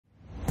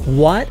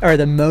What are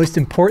the most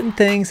important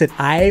things that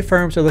IA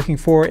firms are looking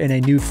for in a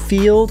new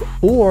field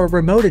or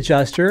remote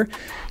adjuster?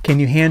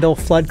 Can you handle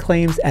flood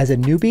claims as a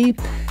newbie?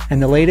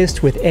 And the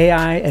latest with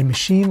AI and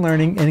machine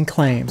learning in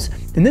claims.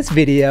 In this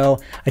video,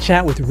 I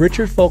chat with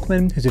Richard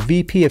Folkman, who's a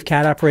VP of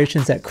CAT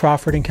operations at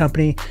Crawford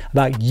Company,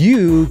 about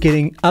you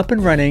getting up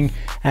and running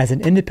as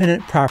an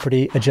independent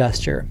property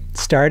adjuster.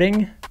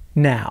 Starting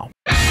now.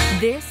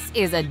 This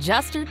is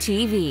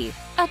AdjusterTV,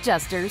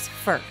 adjusters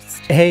first.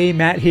 Hey,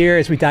 Matt here.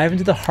 As we dive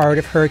into the heart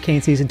of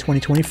hurricane season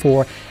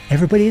 2024,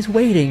 everybody is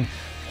waiting,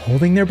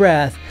 holding their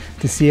breath,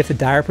 to see if the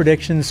dire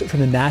predictions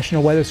from the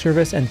National Weather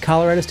Service and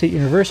Colorado State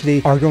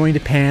University are going to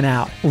pan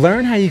out.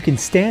 Learn how you can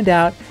stand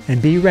out and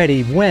be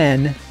ready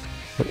when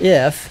or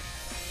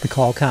if the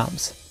call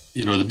comes.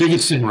 You know, the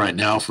biggest thing right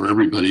now for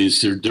everybody is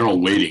they're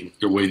all waiting.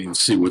 They're waiting to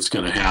see what's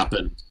going to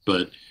happen,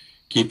 but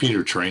keeping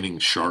your training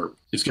sharp.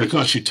 It's going to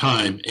cost you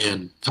time,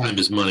 and time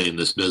is money in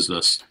this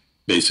business,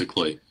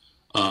 basically.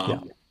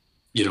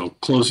 You know,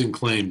 closing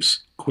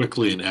claims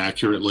quickly and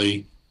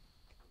accurately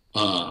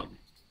are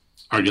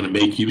going to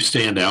make you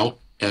stand out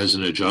as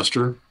an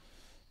adjuster,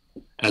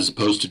 as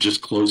opposed to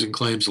just closing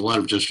claims. A lot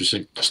of adjusters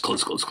think, just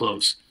close, close,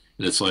 close.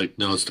 And it's like,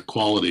 no, it's the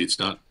quality. It's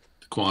not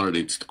the quantity.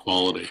 It's the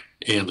quality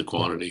and the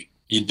quantity.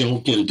 You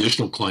don't get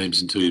additional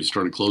claims until you've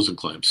started closing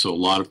claims. So a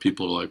lot of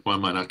people are like, why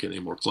am I not getting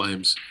any more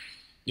claims?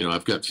 You know,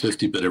 I've got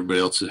 50, but everybody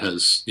else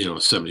has,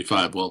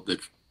 75. Well,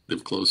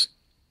 they've closed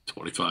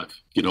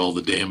 25. Get all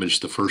the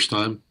damage the first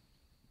time.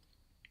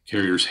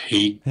 Carriers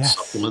hate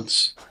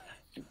supplements.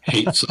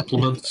 Hate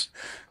supplements.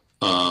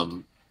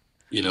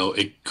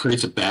 It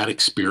creates a bad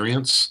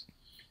experience.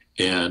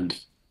 And,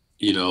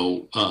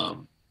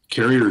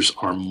 carriers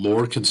are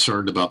more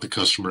concerned about the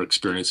customer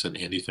experience than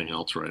anything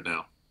else right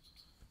now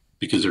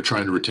because they're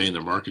trying to retain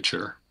their market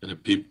share. And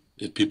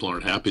if people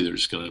aren't happy, they're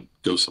just going to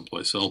go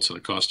someplace else, and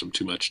it costs them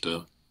too much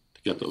to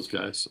get those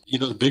guys. You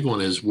know, the big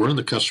one is we're in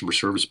the customer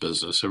service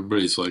business.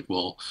 Everybody's like,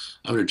 well,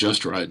 I'm an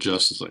adjuster, I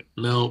adjust. It's like,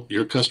 no,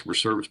 you're a customer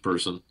service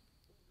person.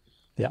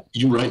 Yeah.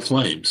 You write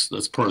claims.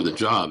 That's part of the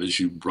job is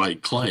you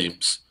write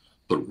claims.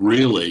 But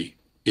really,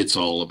 it's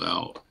all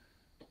about,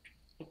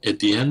 at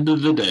the end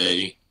of the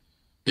day,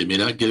 they may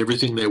not get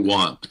everything they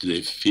want, but do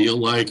they feel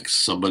like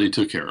somebody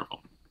took care of them?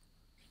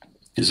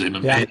 Because they've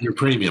been paying their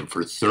premium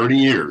for 30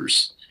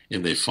 years,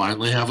 and they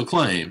finally have a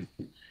claim.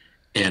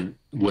 And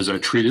was I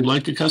treated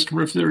like a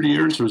customer for 30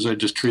 years, or was I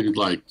just treated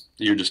like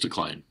you're just a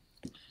claim?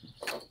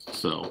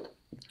 So,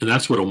 and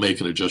that's what will make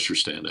an adjuster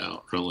stand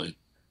out, really.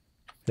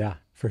 Yeah,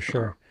 for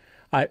sure.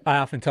 I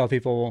often tell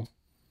people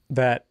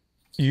that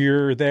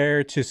you're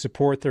there to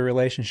support the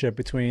relationship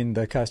between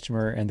the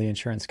customer and the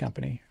insurance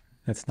company.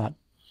 That's not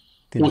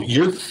well,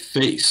 you're the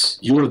face.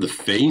 You are the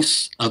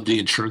face of the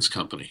insurance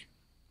company.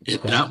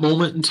 At that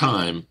moment in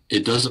time,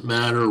 it doesn't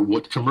matter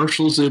what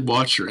commercials they've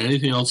watched or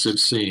anything else they've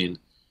seen.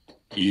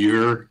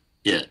 You're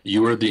it.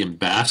 You are the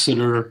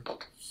ambassador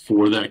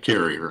for that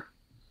carrier.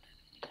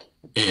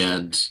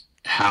 And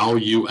how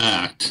you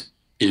act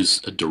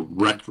is a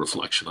direct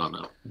reflection on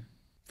them.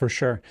 For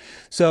sure.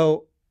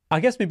 So I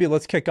guess maybe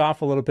let's kick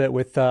off a little bit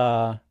with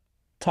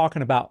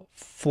talking about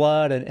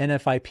flood and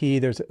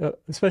NFIP. There's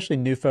especially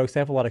new folks, they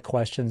have a lot of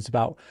questions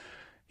about,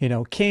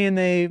 can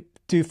they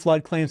do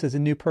flood claims as a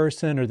new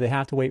person, or do they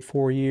have to wait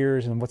 4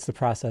 years? And what's the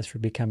process for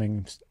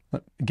getting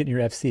your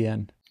FC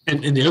in?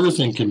 And the other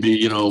thing can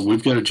be,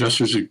 we've got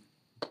adjusters who,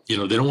 they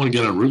don't want to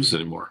get on roofs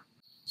anymore.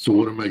 So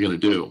what am I going to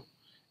do?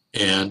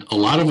 And a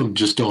lot of them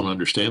just don't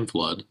understand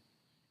flood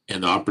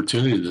and the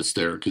opportunity that's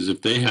there. Because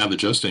if they have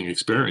adjusting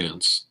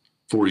experience,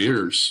 4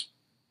 years,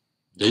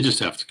 they just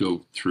have to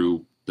go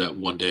through that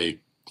one-day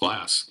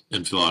class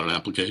and fill out an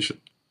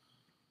application.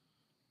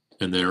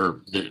 And they're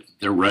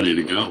ready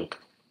to go.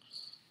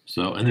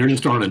 So, and there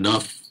just aren't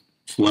enough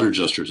flood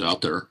adjusters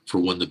out there for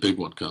when the big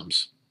one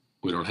comes.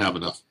 We don't have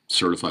enough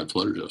certified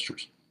flood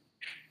adjusters.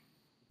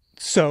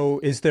 So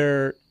is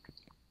there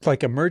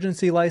like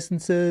emergency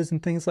licenses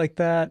and things like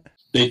that?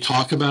 They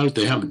talk about it.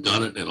 They haven't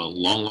done it in a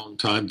long, long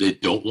time. They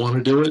don't want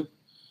to do it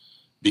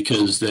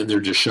because then they're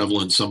just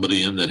shoveling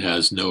somebody in that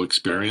has no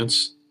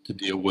experience to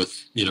deal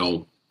with,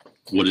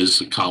 what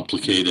is a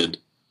complicated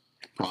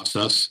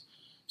process.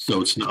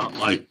 So it's not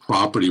like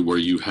property where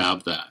you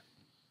have that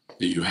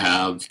you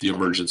have the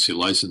emergency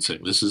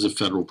licensing. This is a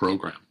federal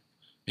program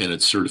and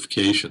it's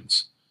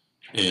certifications.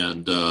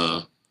 And,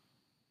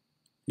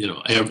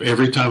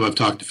 every time I've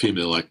talked to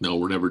female, like, no,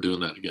 we're never doing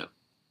that again.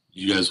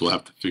 You guys will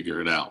have to figure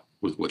it out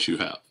with what you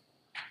have.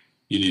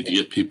 You need to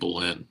get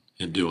people in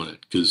and doing it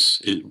because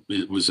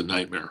it was a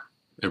nightmare.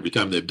 Every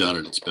time they've done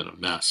it, it's been a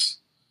mess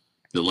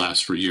that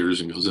lasts for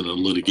years and goes into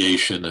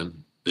litigation,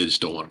 and they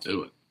just don't want to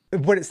do it.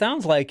 What it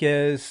sounds like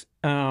is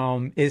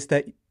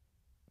that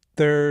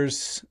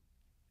there's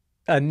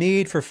a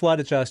need for flood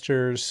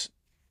adjusters,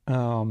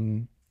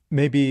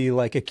 maybe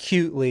like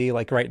acutely,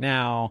 like right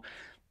now,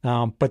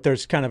 but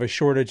there's kind of a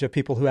shortage of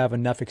people who have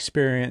enough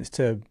experience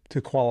to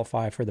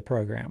qualify for the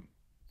program.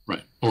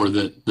 Right. Or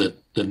that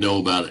know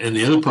about it. And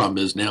the other problem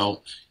is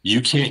now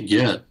you can't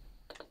get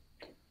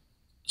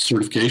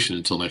certification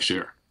until next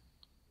year.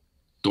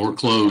 Door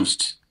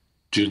closed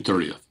June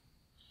 30th.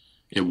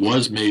 It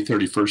was May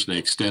 31st, and they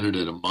extended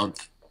it a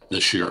month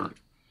this year.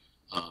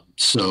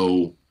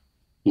 So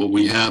what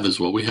we have is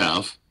what we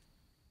have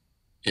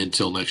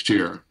until next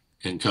year.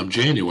 And come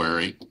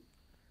January,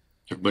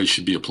 everybody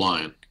should be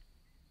applying.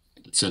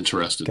 That's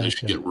interested. Gotcha. They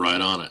should get right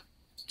on it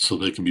so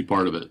they can be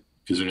part of it,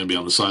 because they're going to be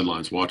on the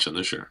sidelines watching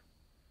this year.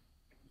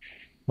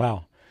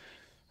 Wow.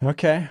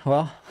 Okay.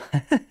 Well,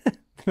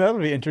 that'll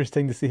be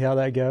interesting to see how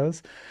that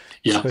goes.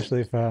 Yeah.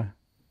 Especially if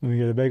we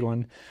get a big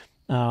one.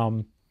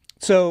 So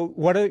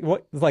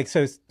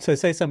so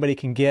say somebody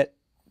can get,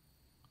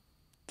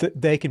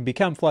 they can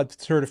become flood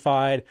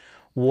certified.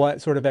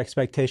 What sort of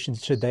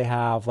expectations should they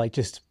have? Like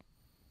just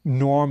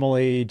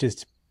normally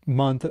just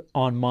month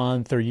on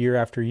month or year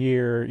after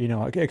year,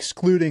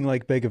 excluding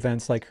like big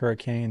events like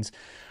hurricanes,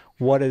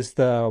 what does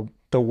the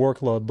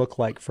workload look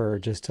like for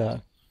just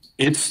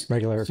it's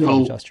regular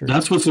flood adjuster?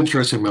 That's what's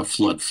interesting about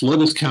flood.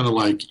 Flood is kind of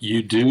like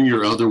you do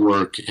your other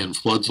work, and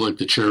flood's like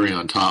the cherry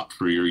on top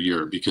for your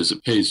year because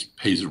it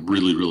pays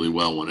really, really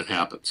well when it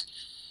happens.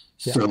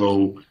 Yeah.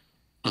 So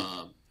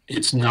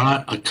it's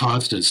not a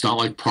constant. It's not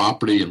like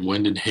property and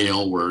wind and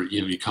hail where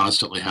you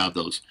constantly have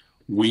those.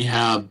 We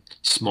have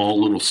small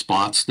little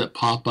spots that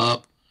pop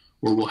up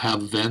where we'll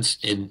have events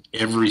in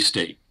every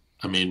state.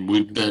 I mean,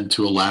 we've been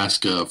to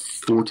Alaska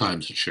 4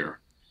 times this year,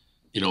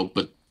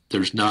 but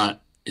it's not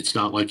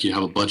like you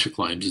have a bunch of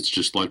claims. It's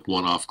just like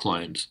one-off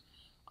claims.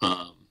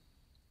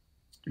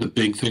 The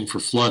big thing for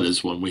flood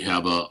is when we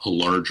have a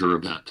larger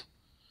event.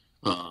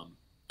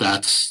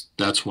 That's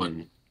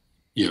when,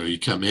 you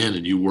come in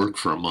and you work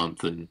for a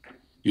month and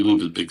you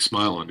leave a big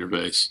smile on your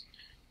face.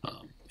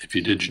 If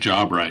you did your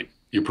job right,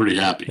 you're pretty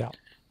happy. Yeah.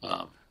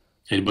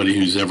 Anybody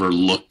who's ever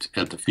looked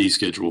at the fee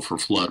schedule for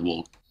flood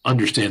will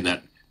understand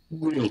that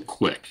real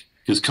quick,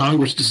 because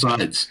Congress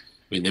decides.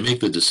 I mean, they make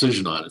the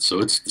decision on it, so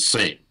it's the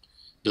same.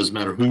 Doesn't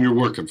matter who you're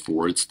working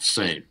for; it's the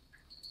same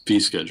fee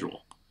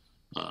schedule.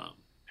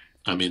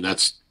 I mean,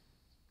 that's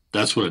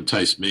what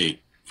enticed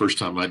me. First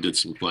time I did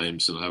some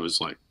claims, and I was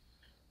like,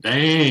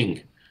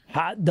 "Dang,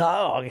 hot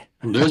dog!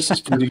 This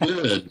is pretty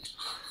good."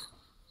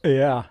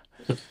 Yeah,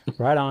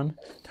 right on.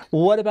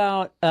 What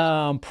about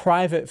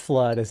private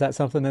flood? Is that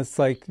something that's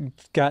like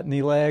got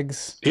any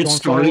legs? It's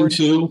starting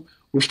to.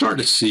 We're starting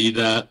to see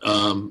that.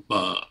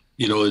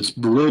 It's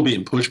really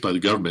being pushed by the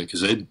government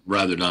because they'd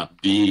rather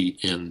not be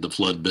in the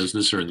flood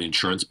business or in the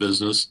insurance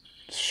business.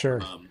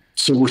 Sure.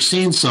 So we're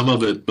seeing some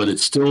of it, but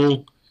it's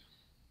still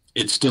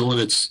in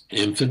its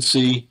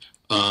infancy.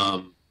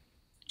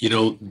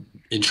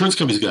 Insurance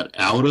companies got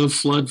out of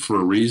flood for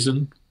a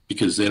reason,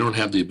 because they don't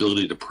have the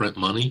ability to print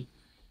money.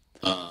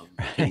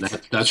 And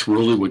that's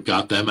really what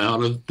got them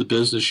out of the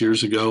business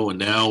years ago. And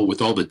now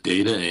with all the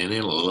data and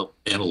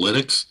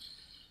analytics,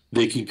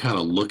 they can kind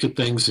of look at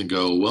things and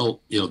go, well,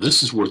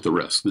 this is worth the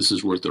risk. This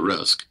is worth the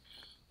risk.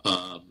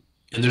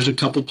 And there's a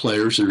couple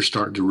players that are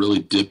starting to really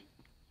dip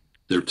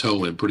their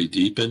toe in pretty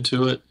deep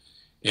into it.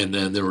 And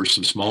then there were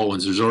some small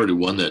ones. There's already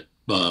one that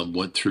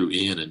went through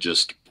Ian and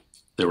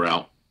they were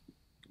out.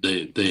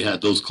 They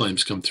had those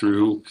claims come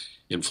through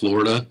in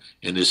Florida,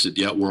 and they said,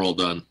 "Yeah, we're all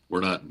done.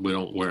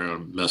 We're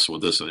messing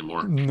with this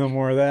anymore. No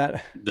more of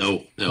that."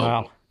 No.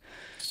 Wow.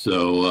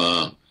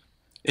 So,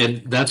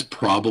 and that's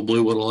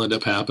probably what will end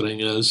up happening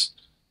is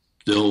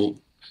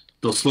they'll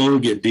slowly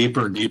get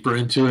deeper and deeper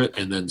into it,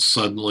 and then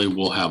suddenly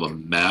we'll have a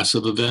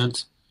massive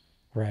event,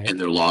 right? And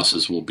their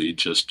losses will be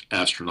just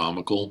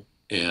astronomical,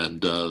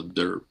 and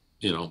their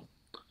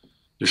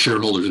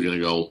shareholders are going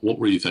to go, "What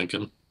were you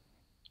thinking?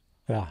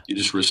 Yeah, you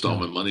just risked all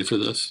my money for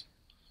this."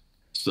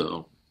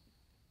 So.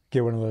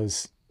 Get one of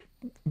those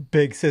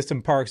big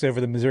system parks over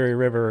the Missouri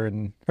River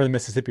or the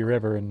Mississippi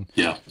River, and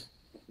yeah.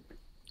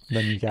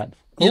 Then you got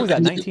was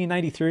that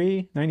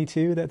 1993,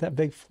 92 that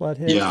big flood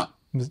hit? Yeah,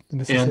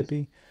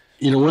 Mississippi.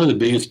 And, one of the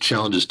biggest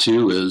challenges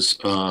too is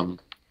the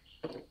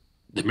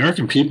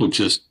American people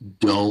just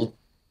don't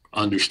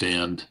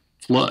understand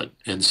flood,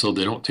 and so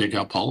they don't take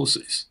out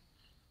policies.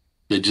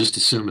 They just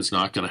assume it's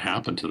not going to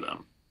happen to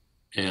them,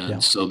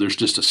 and so there's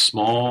just a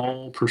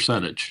small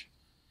percentage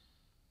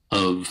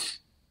of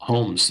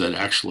homes that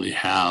actually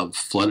have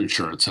flood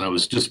insurance. And I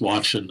was just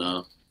watching,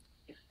 I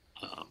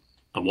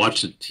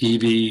watched a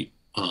TV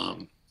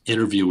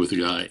interview with a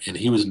guy, and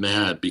he was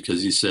mad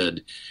because he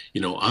said,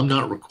 I'm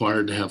not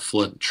required to have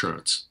flood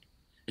insurance,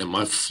 and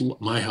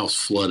my house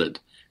flooded,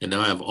 and now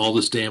I have all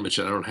this damage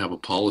and I don't have a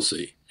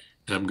policy.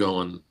 And I'm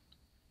going,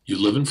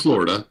 you live in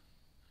Florida.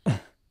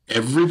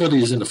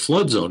 Everybody is in a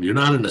flood zone. You're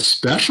not in a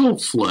special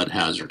flood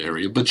hazard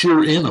area, but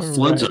you're in a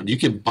flood zone. You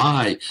can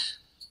buy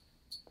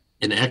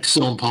an X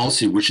zone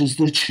policy, which is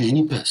the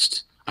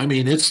cheapest. I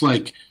mean, it's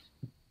like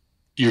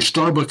your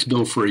Starbucks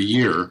bill for a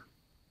year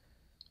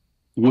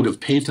would have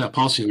paid for that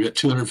policy. You get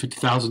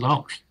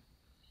 $250,000.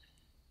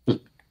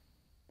 But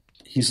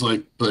he's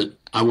like, but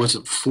I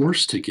wasn't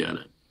forced to get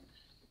it.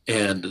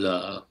 And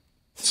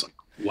it's like,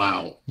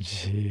 wow.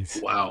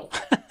 Jeez. Wow.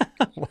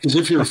 Because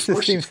if you're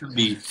forced, it's going to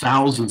be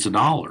thousands of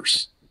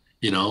dollars,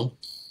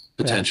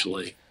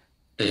 potentially.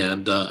 Yeah.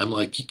 And I'm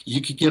like,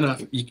 you could get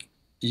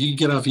you can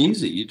get off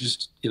easy. You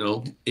just,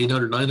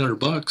 800,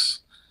 $900,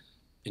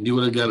 and you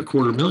would have got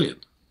 $250,000.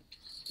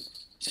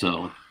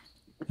 So,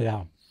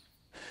 Yeah.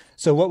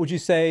 So what would you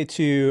say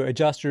to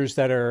adjusters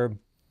that are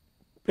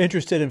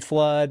interested in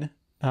flood,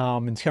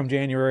 and come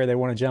January, they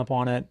want to jump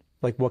on it?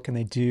 Like, what can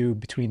they do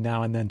between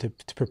now and then to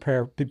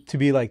prepare, to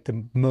be like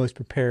the most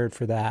prepared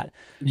for that?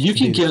 you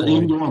can go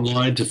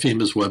online to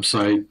FEMA's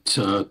website,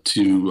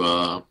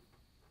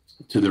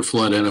 to their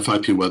flood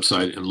NFIP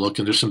website and look,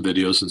 and there's some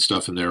videos and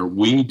stuff in there.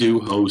 We do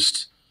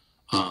host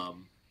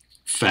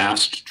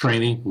FAST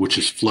training, which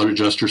is flood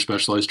adjuster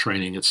specialized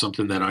training. It's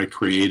something that I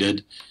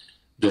created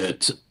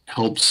that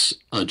helps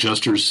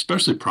adjusters,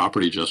 especially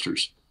property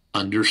adjusters,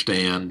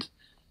 understand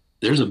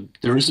there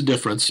is a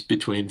difference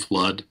between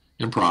flood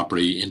and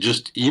property, and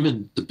just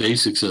even the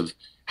basics of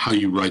how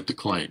you write the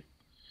claim.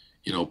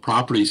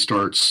 Property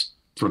starts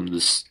from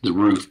the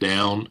roof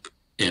down,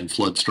 and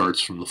flood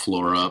starts from the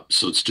floor up.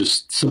 So it's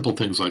just simple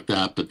things like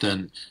that. But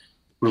then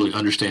really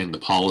understanding the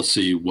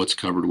policy, what's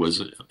covered, what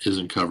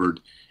isn't covered,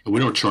 and we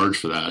don't charge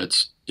for that.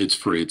 It's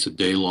free. It's a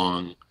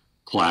day-long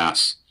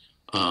class,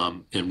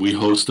 and we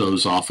host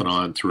those off and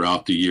on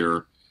throughout the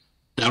year.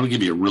 That'll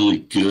give you a really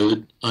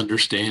good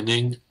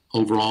understanding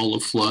overall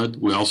of flood.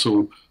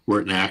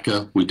 We're at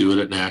NACA. We do it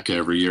at NACA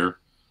every year.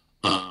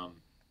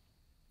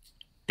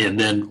 And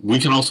then we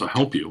can also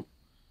help you.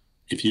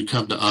 If you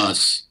come to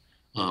us,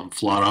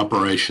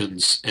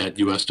 FloodOperations at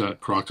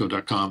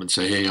us.crawco.com, and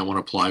say, hey, I want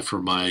to apply for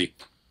my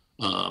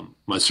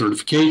my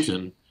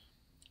certification,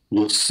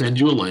 we'll send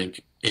you a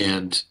link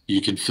and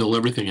you can fill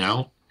everything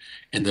out,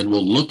 and then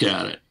we'll look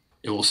at it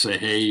and we'll say,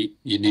 hey,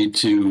 you need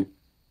to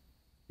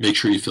make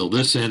sure you fill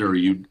this in, or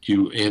you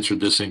answered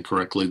this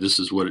incorrectly. This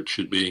is what it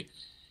should be.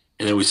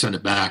 And then we send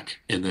it back,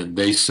 and then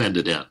they send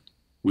it in.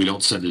 We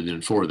don't send it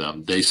in for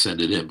them. They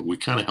send it in, but we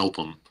kind of help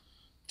them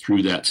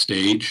through that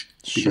stage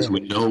because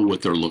we know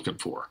what they're looking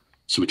for.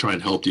 So we try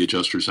and help the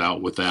adjusters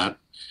out with that.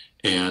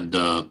 And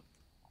then,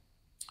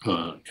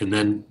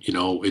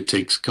 it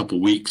takes a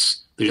couple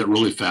weeks. They got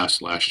really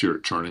fast last year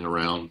at turning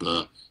around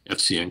the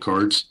FCN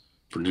cards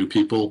for new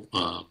people.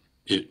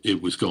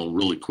 It was going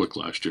really quick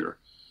last year.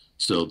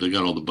 So they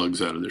got all the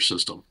bugs out of their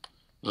system.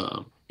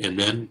 And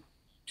then,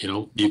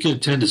 you can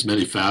attend as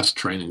many fast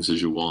trainings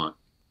as you want.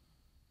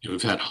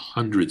 We've had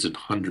hundreds and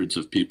hundreds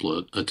of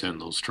people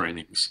attend those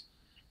trainings.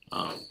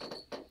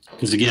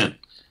 Because again,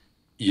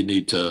 you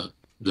need to,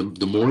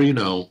 the more you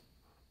know,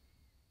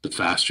 the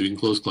faster you can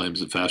close claims.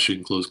 The faster you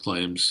can close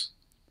claims,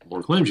 the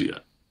more claims you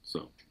get.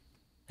 So,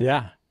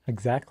 yeah,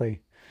 exactly.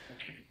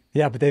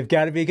 Yeah, but they've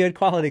got to be good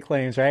quality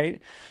claims,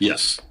 right?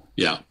 Yes.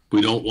 Yeah.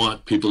 We don't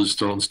want people just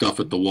throwing stuff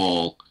at the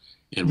wall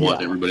and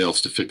want everybody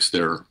else to fix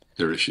their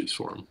issues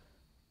for them.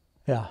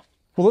 Yeah.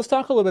 Well, let's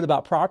talk a little bit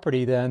about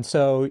property then.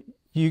 So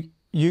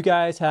you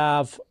guys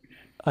have,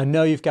 I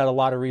know you've got a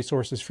lot of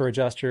resources for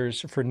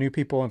adjusters, for new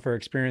people and for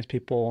experienced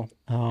people.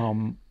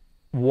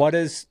 What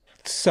does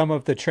some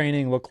of the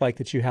training look like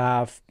that you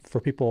have for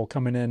people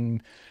coming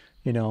in,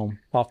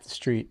 off the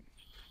street?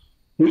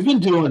 We've been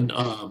doing,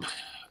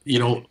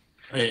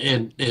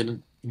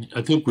 and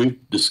I think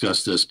we've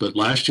discussed this, but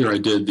last year I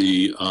did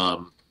the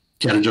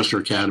Cat Adjuster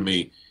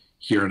Academy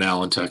here in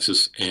Allen,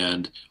 Texas,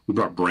 and we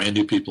brought brand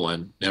new people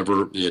in,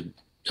 never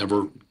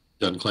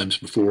done claims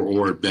before,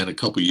 or had been a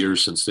couple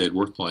years since they had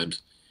worked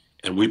claims,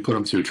 and we put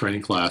them through a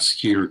training class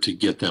here to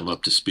get them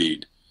up to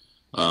speed.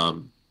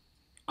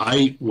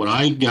 When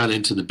I got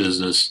into the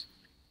business,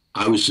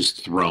 I was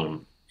just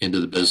thrown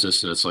into the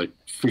business, and it's like,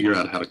 figure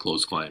out how to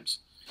close claims.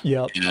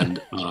 Yep. And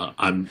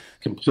I'm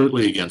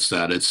completely against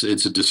that. It's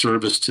a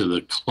disservice to the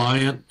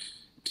client,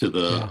 to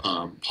the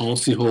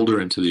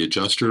policyholder, and to the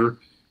adjuster.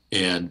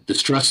 And the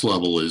stress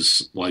level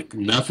is like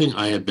nothing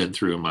I had been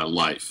through in my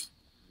life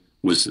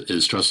was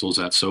as stressful as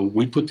that. So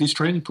we put these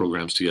training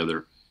programs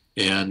together,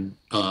 and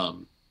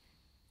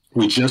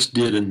we just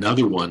did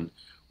another one.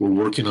 We're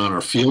working on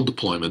our field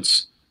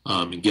deployments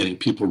and getting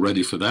people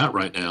ready for that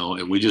right now.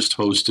 And we just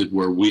hosted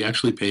where we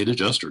actually paid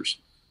adjusters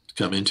to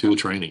come into a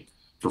training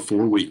for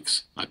 4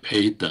 weeks. I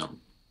paid them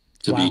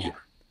to be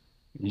here.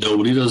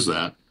 Nobody does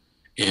that.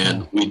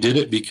 And we did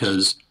it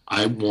because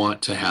I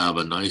want to have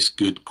a nice,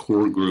 good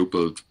core group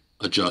of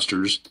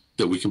adjusters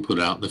that we can put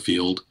out in the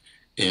field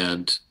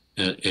and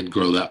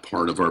grow that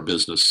part of our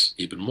business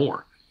even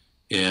more.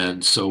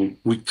 And so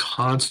we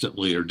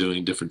constantly are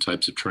doing different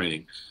types of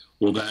training.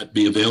 Will that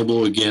be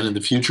available again in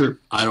the future?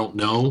 I don't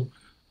know.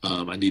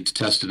 I need to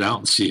test it out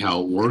and see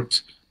how it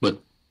works. But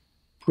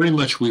pretty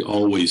much we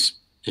always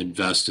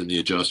invest in the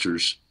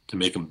adjusters to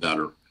make them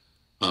better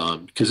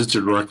because it's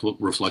a direct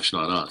reflection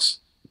on us.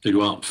 If they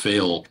go out and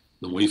fail,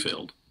 then we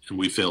failed, and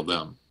we failed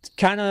them.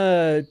 Kind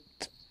of,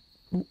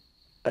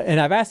 and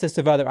I've asked this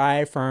of other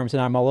IA firms,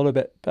 and I've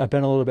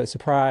been a little bit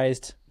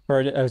surprised,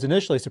 or I was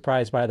initially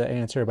surprised by the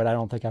answer, but I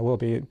don't think I will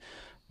be,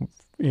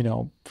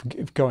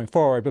 going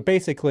forward. But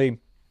basically,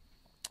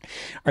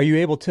 are you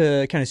able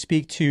to kind of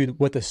speak to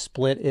what the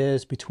split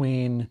is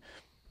between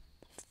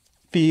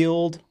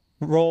field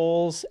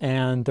roles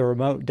and the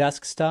remote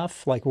desk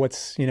stuff? Like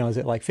what's, is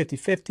it like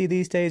 50-50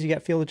 these days? You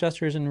got field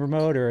adjusters and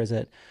remote, or is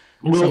it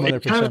Well, some other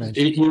it kind of,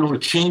 percentage.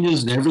 it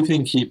changes and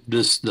everything.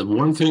 The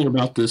one thing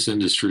about this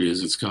industry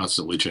is it's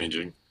constantly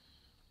changing.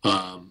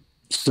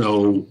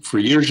 So for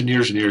years and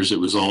years and years, it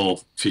was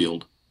all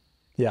field.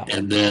 Yeah.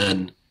 And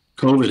then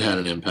COVID had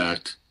an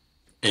impact,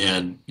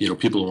 and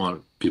people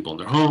want people in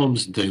their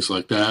homes and things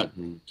like that,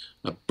 and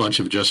a bunch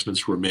of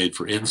adjustments were made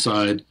for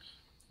inside.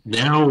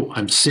 Now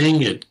I'm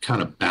seeing it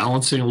kind of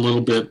balancing a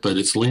little bit, but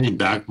it's leaning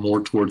back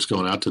more towards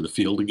going out to the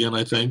field again,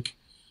 I think.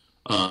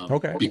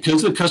 Okay.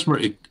 Because the customer,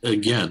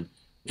 again,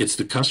 it's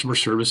the customer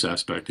service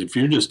aspect. If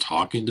you're just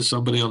talking to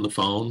somebody on the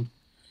phone,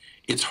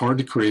 it's hard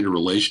to create a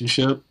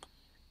relationship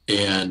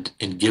and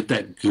get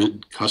that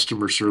good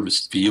customer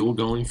service feel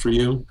going for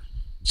you.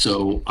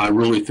 So I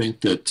really think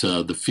that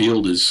the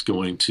field is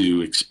going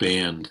to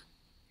expand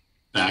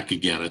back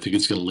again. I think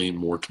it's going to lean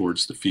more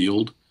towards the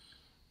field.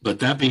 But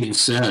that being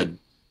said,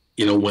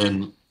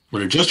 when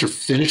an adjuster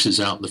finishes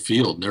out in the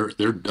field,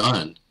 they're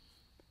done.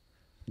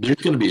 There's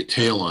going to be a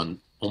tail on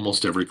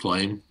almost every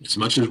claim. As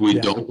much as we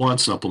don't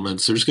want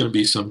supplements, there's going to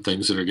be some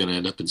things that are going to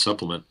end up in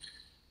supplement.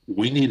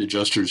 We need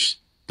adjusters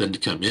then to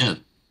come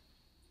in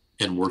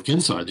and work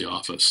inside the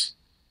office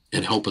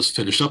and help us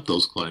finish up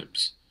those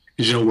claims.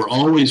 Because, we're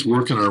always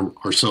working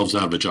ourselves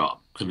out of a job.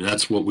 I mean,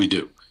 that's what we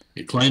do.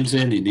 Get claims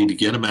in, you need to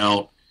get them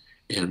out,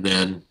 and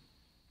then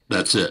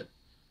that's it.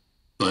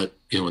 But,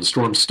 when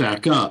storms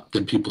stack up,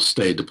 then people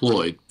stay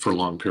deployed for a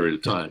long period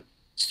of time.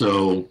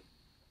 So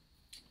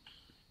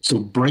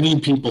bringing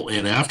people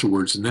in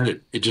afterwards, and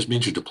then it just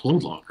means you're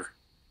deployed longer.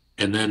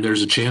 And then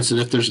there's a chance that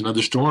if there's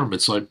another storm,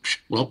 it's like,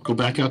 well, go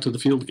back out to the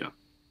field again.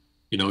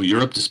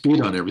 You're up to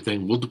speed on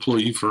everything. We'll deploy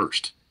you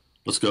first.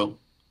 Let's go,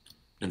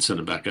 and send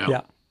it back out.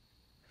 Yeah.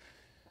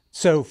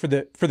 So for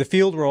the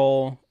field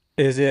role,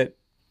 is it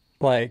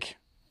like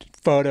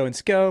photo and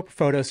scope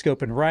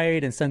and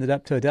write and send it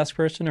up to a desk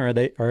person, or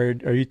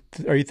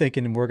are you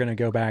thinking we're going to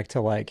go back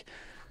to like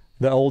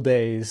the old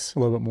days a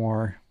little bit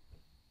more?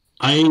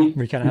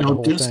 We kind of have the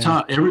whole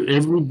desktop.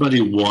 Everybody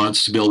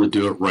wants to be able to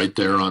do it right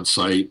there on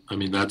site. I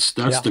mean, that's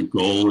the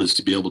goal, is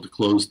to be able to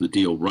close the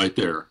deal right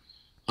there.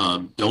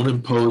 Don't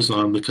impose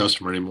on the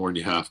customer any more than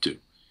you have to.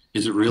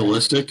 Is it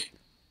realistic?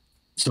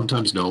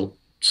 Sometimes no.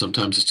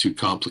 Sometimes it's too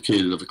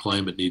complicated of a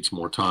claim. It needs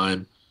more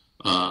time.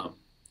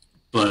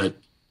 But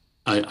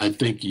I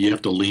think you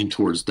have to lean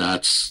towards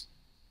that's,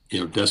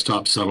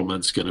 desktop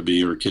settlement's going to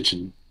be, or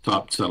kitchen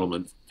top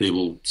settlement,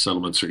 table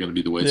settlements are going to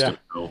be the way it's going to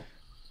go.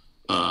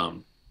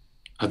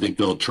 I think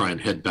they'll try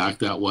and head back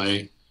that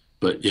way,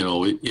 but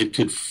it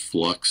could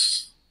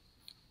flux.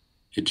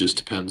 It just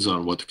depends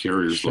on what the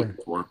carrier's looking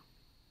for.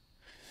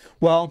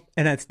 Well,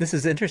 and this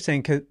is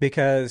interesting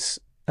because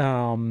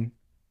I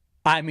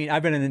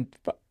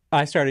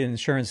started in the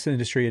insurance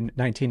industry in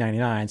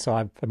 1999, so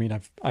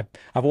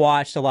I've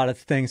watched a lot of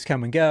things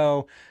come and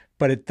go,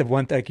 but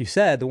like you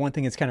said, the one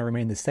thing that's kind of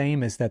remained the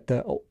same is that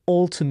the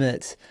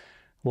ultimate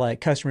like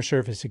customer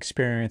service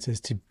experience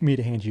is me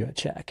to hand you a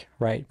check,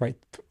 right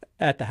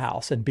at the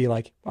house, and be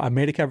like, I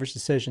made a coverage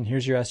decision.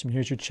 Here's your estimate.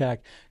 Here's your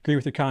check. Agree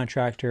with your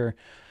contractor.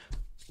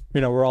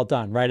 We're all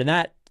done, right? And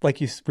that,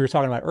 like we were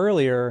talking about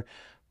earlier,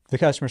 the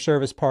customer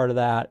service part of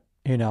that,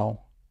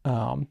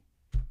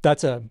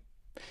 that's a,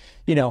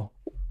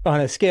 on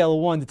a scale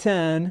of 1 to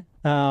 10,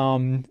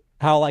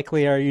 how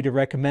likely are you to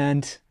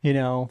recommend,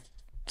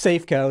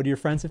 Safeco to your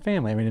friends and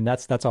family? I mean, and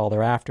that's all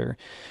they're after.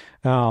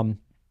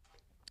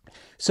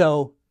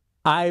 So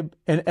I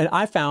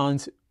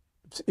found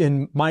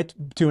in my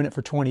doing it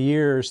for 20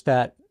 years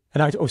that,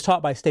 and I was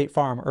taught by State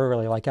Farm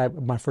early. Like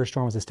my first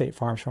storm was a State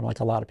Farm storm, like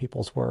a lot of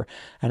people's were.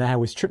 And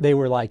they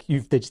were like,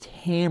 they just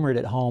hammered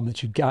it home that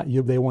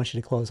they want you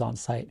to close on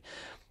site.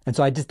 And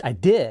so I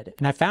did.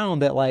 And I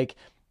found that like,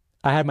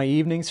 I had my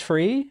evenings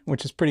free,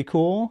 which is pretty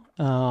cool.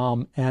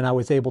 And I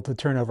was able to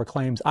turn over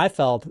claims. I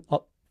felt,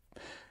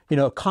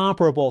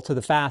 comparable to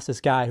the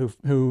fastest guy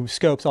who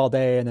scopes all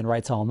day and then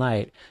writes all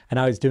night. And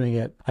I was doing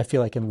it, I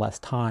feel like, in less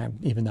time,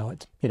 even though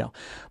it's,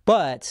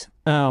 but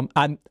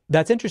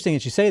that's interesting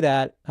that you say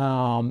that.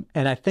 And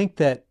I think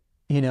that,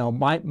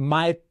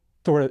 my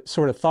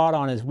sort of thought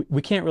on is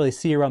we can't really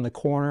see around the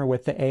corner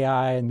with the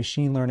AI and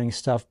machine learning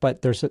stuff,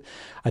 but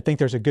I think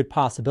there's a good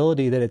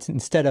possibility that it's,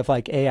 instead of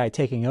like AI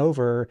taking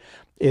over,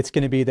 it's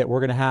going to be that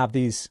we're going to have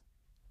these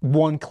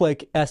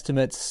one-click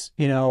estimates,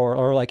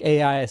 or like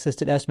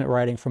AI-assisted estimate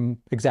writing from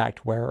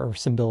Xactware or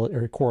Symbilit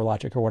or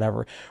CoreLogic or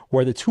whatever,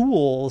 where the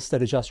tools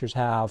that adjusters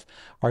have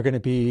are going to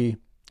be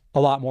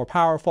a lot more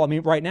powerful. I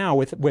mean, right now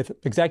with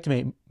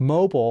Xactimate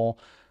Mobile,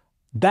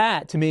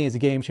 that to me is a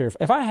game changer.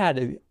 If I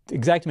had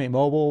Xactimate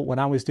Mobile when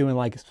I was doing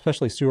like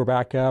especially sewer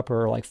backup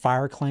or like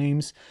fire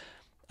claims,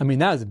 I mean,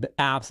 that was an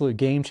absolute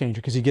game changer,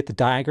 because you get the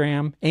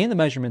diagram and the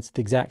measurements at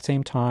the exact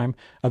same time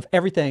of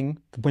everything,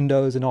 the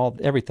windows and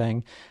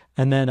everything.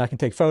 And then I can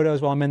take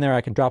photos while I'm in there.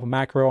 I can drop a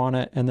macro on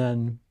it, and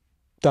then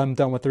done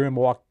with the room.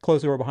 I'll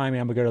close the door behind me.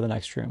 I'm gonna go to the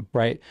next room,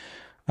 right?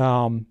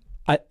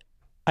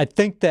 I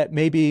think that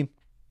maybe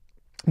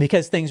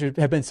because things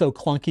have been so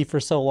clunky for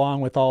so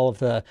long with all of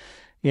the,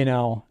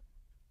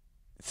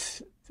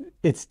 it's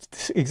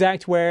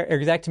Xactware or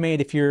Xactimate.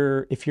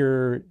 If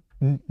you're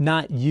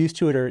not used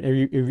to it, or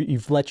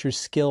you've let your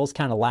skills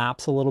kind of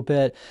lapse a little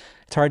bit,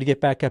 it's hard to get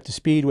back up to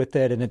speed with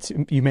it, and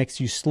it makes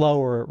you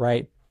slower,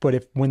 right?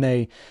 But when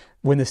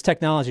this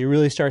technology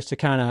really starts to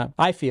kind of,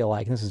 I feel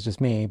like, and this is just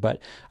me, but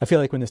I feel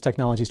like when this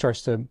technology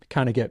starts to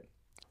kind of get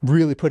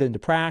really put into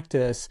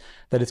practice,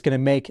 that it's going to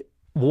make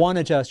one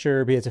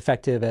adjuster be as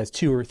effective as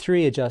 2 or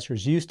 3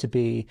 adjusters used to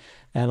be,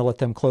 and it'll let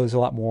them close a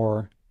lot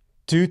more,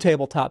 do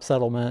tabletop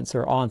settlements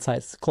or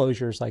on-site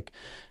closures, like,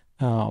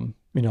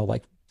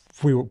 like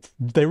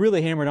they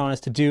really hammered on us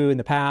to do in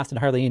the past, and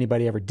hardly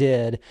anybody ever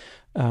did.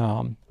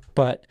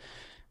 But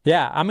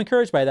yeah, I'm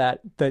encouraged by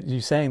that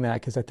you saying that,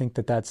 because I think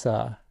that's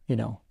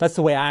that's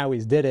the way I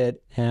always did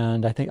it,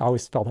 and I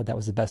always felt that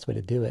was the best way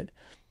to do it.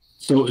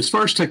 So as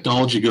far as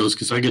technology goes,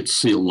 because I get to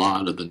see a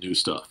lot of the new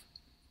stuff,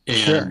 and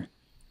sure.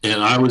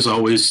 And I was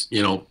always,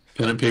 pen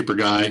and paper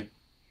guy,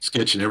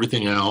 sketching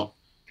everything out,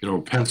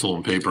 pencil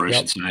and paper, I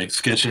should say,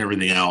 sketching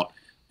everything out.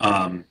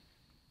 And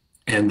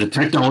the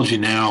technology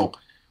now,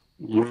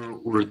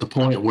 we're at the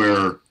point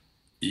where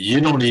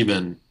you don't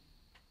even,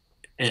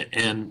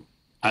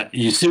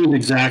 you see with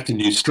Exact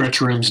and you stretch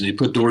rooms and you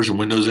put doors and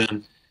windows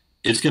in,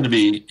 it's going to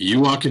be,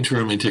 you walk into a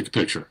room and take a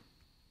picture.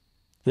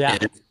 Yeah.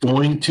 And it's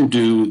going to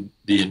do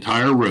the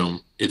entire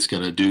room. It's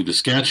going to do the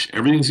sketch.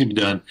 Everything's going to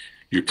be done.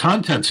 Your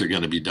contents are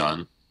going to be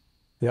done.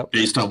 Yep.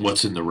 Based on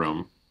what's in the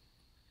room.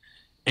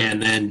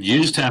 And then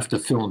you just have to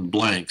fill in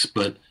blanks.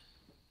 But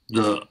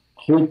the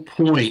whole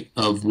point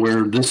of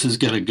where this is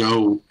going to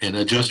go, and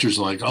adjusters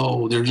are like,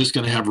 oh, they're just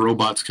going to have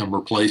robots come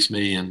replace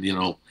me. And,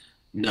 no.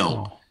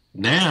 Oh.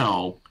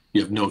 Now you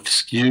have no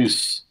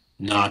excuse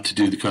not to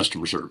do the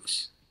customer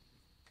service.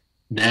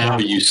 Now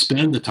you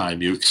spend the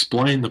time, you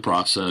explain the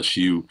process,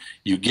 you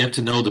get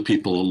to know the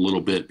people a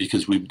little bit,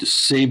 because we've just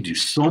saved you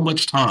so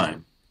much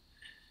time.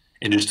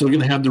 And you're still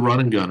going to have the run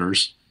and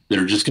gunners.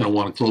 They're just going to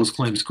want to close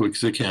claims as quick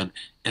as they can,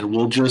 and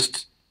we'll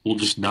just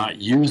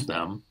not use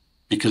them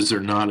because they're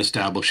not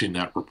establishing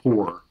that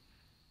rapport.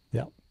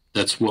 Yeah,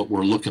 that's what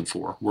we're looking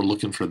for. We're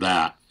looking for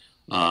that.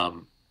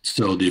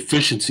 So the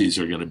efficiencies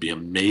are going to be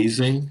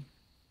amazing.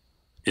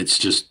 It's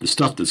just the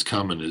stuff that's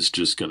coming is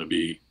just going to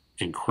be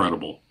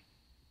incredible.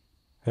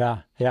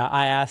 Yeah.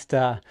 I asked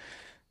the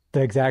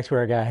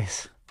Xactware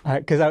guys,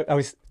 because I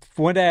was.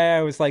 One day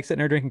I was like sitting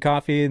there drinking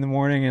coffee in the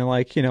morning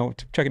and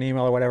checking an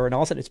email or whatever, and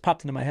all of a sudden it's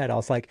popped into my head. I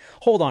was like,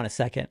 hold on a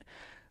second.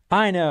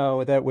 I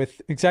know that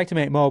with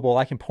Xactimate Mobile,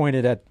 I can point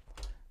it at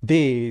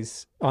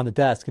these on the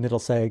desk and it'll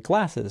say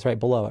glasses right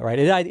below it, right?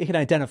 It can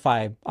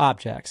identify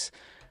objects.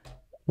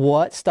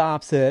 What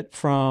stops it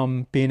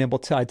from being able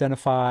to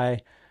identify,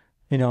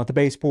 the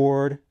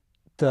baseboard,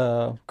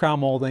 the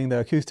crown molding, the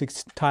acoustic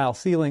tile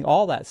ceiling,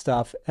 all that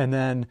stuff, and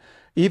then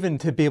even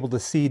to be able to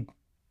see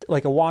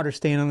like a water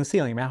stain on the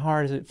ceiling? How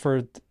hard is it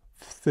for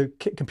the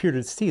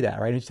computer to see that,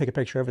 right? And you take a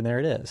picture of it, and there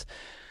it is.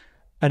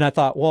 And I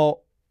thought,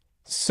 well,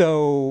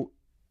 so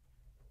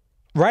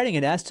writing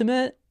an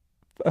estimate,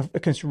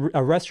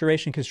 a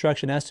restoration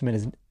construction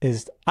estimate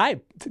is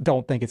I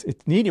don't think it's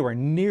anywhere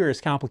near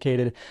as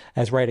complicated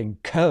as writing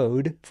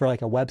code for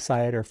like a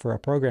website or for a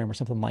program or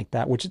something like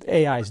that, which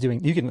AI is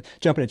doing. You can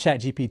jump into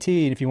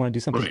ChatGPT, and if you want to do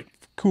something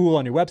cool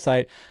on your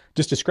website,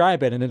 just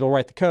describe it and it'll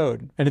write the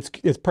code, and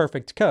it's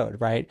perfect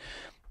code, right?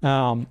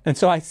 And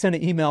so I sent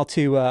an email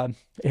to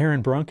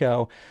Aaron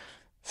Brunko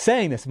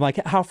saying this. I'm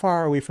like, how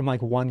far are we from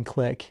like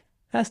one-click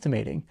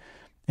estimating?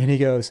 And he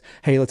goes,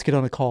 hey, let's get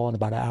on a call in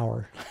about an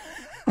hour.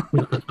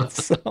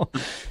 So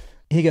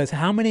he goes,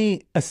 how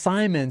many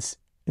assignments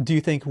do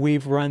you think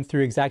we've run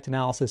through exact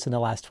analysis in the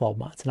last 12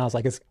 months? And I was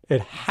like,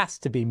 it has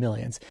to be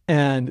millions.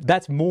 And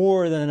that's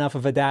more than enough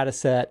of a data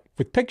set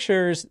with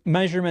pictures,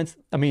 measurements,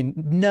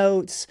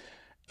 notes,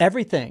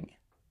 everything.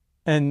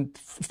 And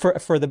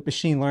for the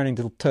machine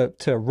learning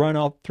to run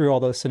all through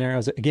all those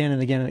scenarios again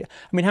and again.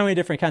 How many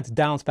different kinds of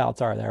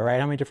downspouts are there, right?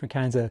 How many different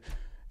kinds of,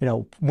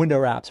 window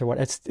wraps or what?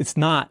 It's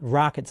not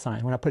rocket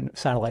science. We're not putting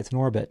satellites in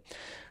orbit.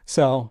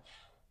 So,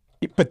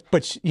 but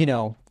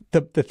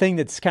the thing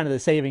that's kind of the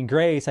saving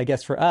grace, I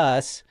guess, for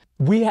us,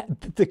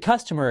 the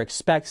customer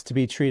expects to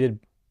be treated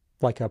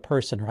like a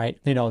person, right?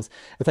 It's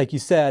like you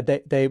said,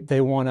 they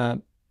want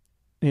to,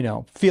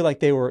 feel like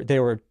they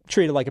were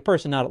treated like a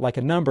person, not like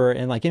a number.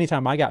 And like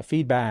anytime I got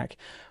feedback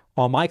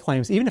on my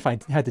claims, even if I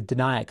had to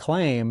deny a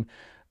claim,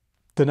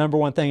 the number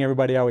one thing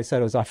everybody always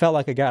said was, I felt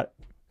like I got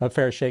a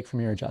fair shake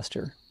from your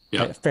adjuster.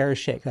 Yeah. Right? A fair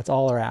shake. That's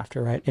all they're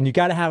after, right? And you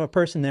got to have a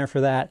person there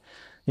for that.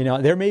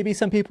 There may be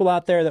some people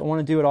out there that want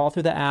to do it all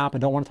through the app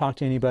and don't want to talk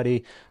to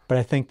anybody, but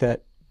I think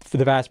that for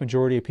the vast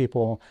majority of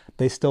people,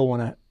 they still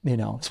want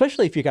to,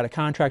 especially if you got a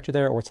contractor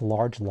there or it's a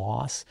large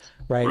loss,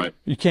 right?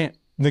 You can't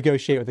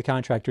negotiate with the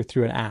contractor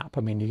through an app.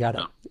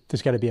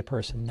 There's got to be a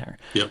person there.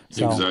 Yep,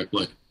 so,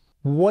 exactly.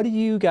 What do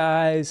you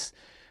guys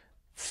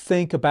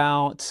think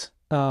about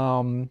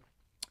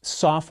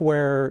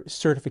software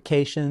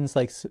certifications?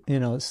 Like,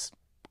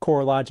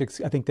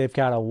 CoreLogic's, I think they've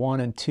got a 1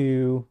 and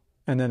 2,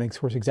 and then of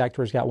course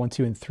Xactware's got 1,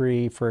 2, and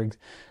 3 for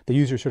the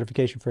user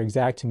certification for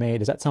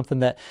Xactimate. Is that something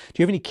do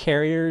you have any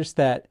carriers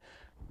that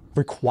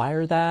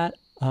require that,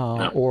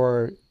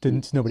 or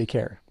does nobody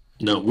care?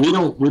 No, we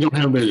don't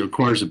have anybody that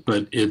requires it,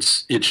 but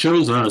it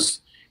shows us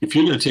if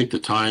you're going to take the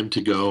time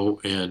to go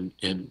and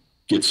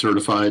get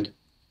certified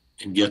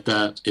and get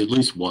that at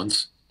least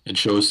once and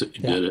show us that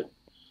you did it,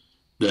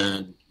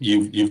 then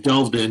you've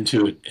delved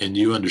into it and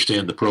you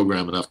understand the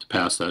program enough to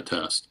pass that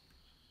test.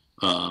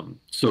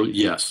 So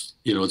yes,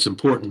 it's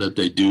important that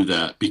they do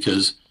that,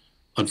 because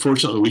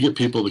unfortunately we get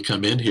people that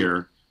come in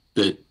here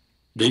that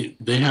they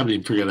haven't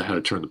even figured out how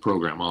to turn the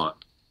program on.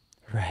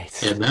 Right.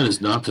 And that is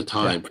not the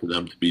time for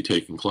them to be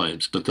taking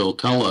claims. But they'll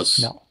tell us,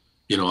 No.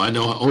 I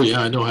know,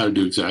 I know how to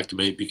do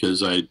xactimate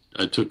because I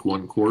took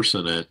one course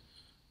in it.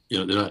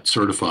 They're not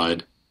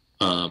certified.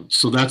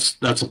 So that's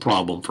a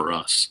problem for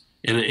us.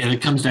 And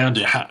it comes down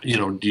to how,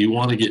 do you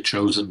want to get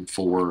chosen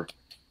for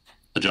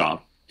a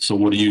job? So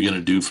what are you going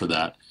to do for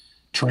that?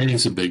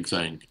 Training's a big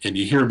thing. And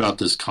you hear about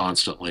this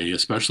constantly,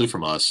 especially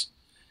from us.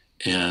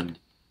 And,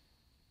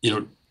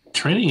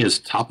 training is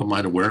top of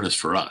mind awareness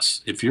for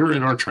us. If you're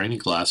in our training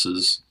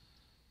classes,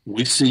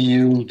 we see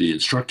you, the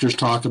instructors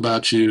talk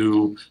about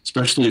you,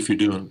 especially if you're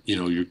doing,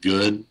 you're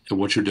good at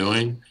what you're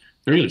doing,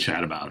 they're going to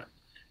chat about it.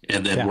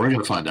 And then we're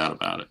going to find out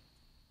about it.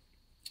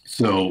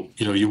 So,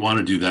 you want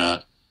to do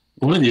that.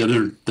 One of the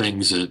other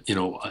things that,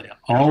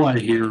 all I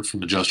hear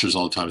from adjusters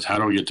all the time is, how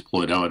do I get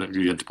deployed? How do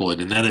I get deployed?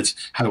 And then it's,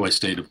 how do I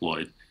stay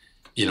deployed?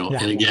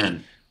 And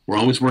again, we're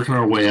always working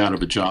our way out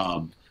of a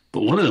job.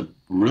 But one of the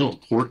real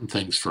important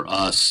things for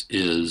us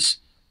is,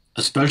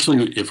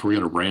 especially if we're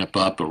going to ramp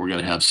up or we're going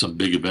to have some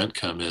big event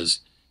come, is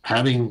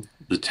having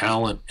the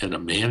talent at a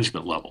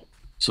management level.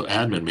 So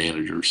admin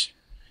managers.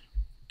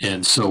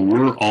 And so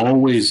we're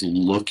always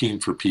looking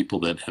for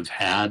people that have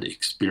had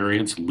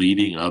experience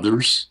leading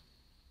others.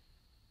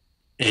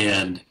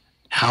 And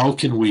how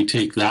can we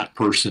take that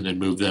person and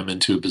move them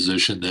into a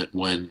position that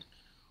when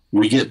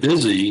we get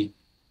busy,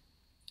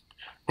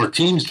 our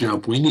teams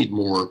jump, we need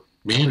more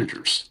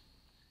managers.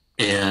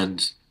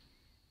 And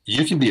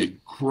you can be a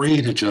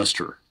great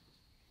adjuster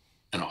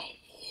and a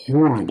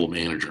horrible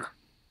manager.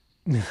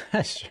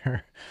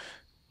 Sure.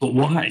 But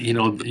why?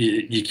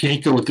 You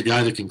can't go with the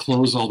guy that can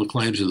close all the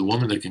claims or the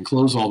woman that can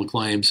close all the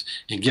claims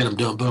and get them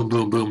done, boom,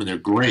 boom, boom, and they're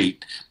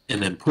great,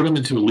 and then put them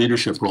into a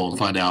leadership role and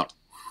find out,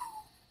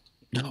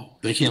 no,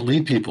 they can't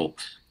lead people.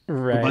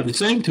 Right. But by the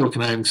same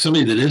token, I'm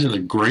somebody that isn't a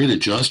great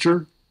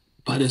adjuster,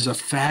 but is a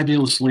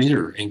fabulous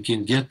leader and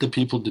can get the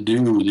people to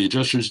do, the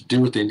adjusters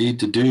do what they need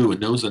to do and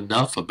knows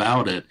enough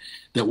about it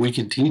that we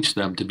can teach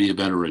them to be a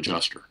better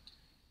adjuster.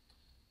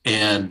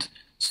 And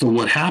so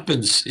what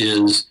happens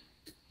is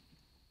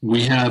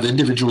we have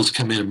individuals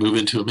come in and move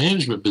into a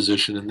management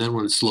position, and then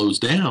when it slows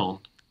down,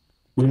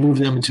 we move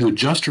them into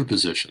adjuster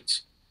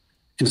positions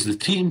because the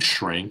teams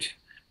shrink.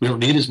 We don't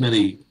need as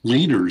many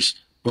leaders,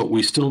 but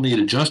we still need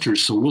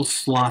adjusters, so we'll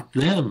slot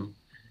them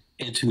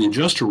into the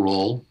adjuster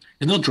role,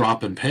 and they'll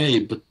drop in pay,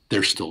 but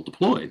they're still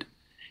deployed.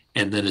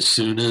 And then as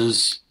soon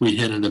as we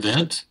hit an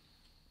event,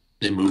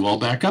 they move all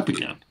back up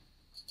again,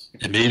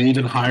 and maybe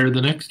even higher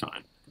the next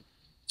time.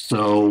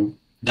 So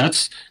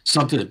that's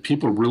something that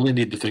people really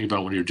need to think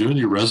about when you're doing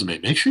your resume.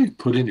 Make sure you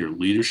put in your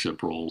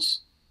leadership roles.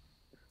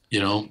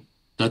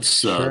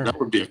 That's that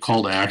would be a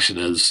call to action,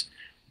 is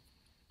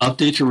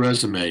update your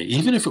resume.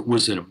 Even if it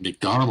was at a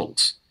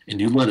McDonald's and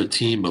you led a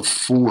team of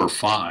 4 or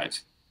 5,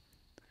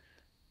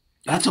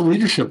 that's a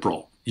leadership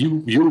role.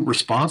 You're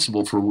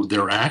responsible for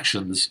their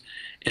actions,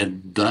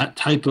 and that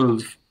type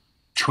of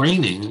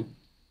training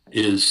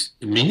is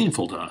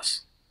meaningful to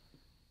us.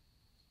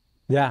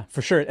 Yeah,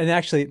 for sure. And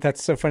actually,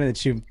 that's so funny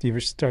that you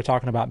start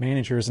talking about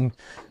managers and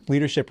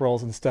leadership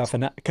roles and stuff,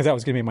 and because that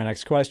was going to be my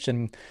next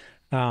question.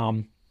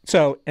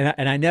 So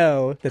I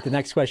know that the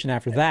next question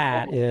after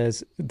that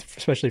is,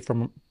 especially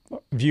from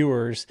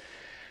viewers,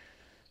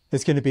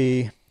 it's going to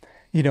be,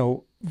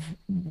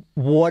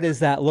 what does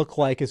that look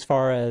like as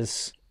far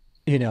as,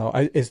 do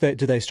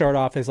they start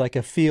off as like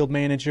a field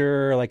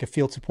manager, like a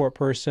field support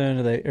person,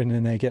 and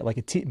then they get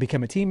like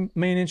become a team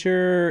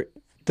manager?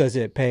 Does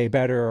it pay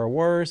better or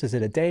worse? Is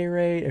it a day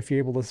rate? If you're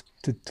able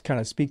to kind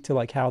of speak to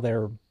like how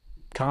they're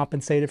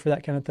compensated for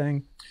that kind of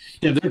thing.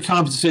 Yeah, they're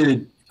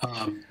compensated.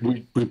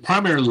 We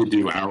primarily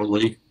do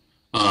hourly.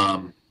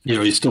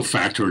 You still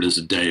factor it as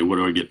a day. What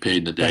do I get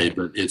paid in a day?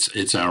 But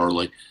it's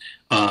hourly.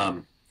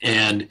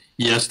 And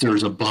yes,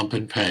 there's a bump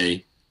in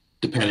pay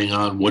depending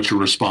on what your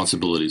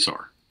responsibilities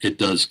are. It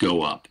does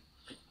go up.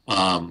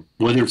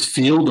 Whether it's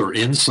field or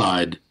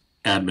inside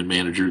admin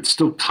manager, it's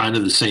still kind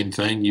of the same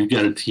thing. You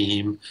get a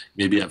team,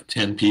 maybe you have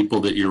 10 people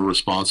that you're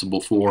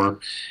responsible for,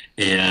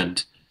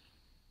 and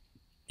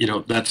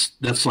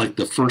that's like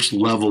the first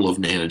level of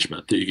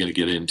management that you're going to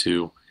get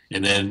into.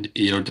 And then,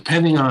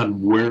 depending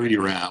on where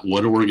you're at,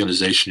 what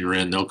organization you're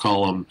in, they'll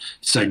call them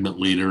segment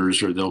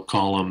leaders, or they'll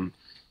call them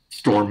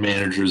storm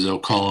managers, they'll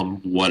call them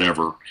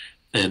whatever.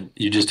 And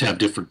you just have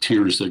different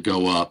tiers that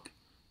go up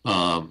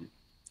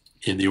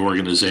in the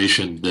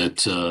organization.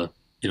 That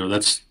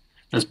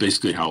that's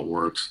basically how it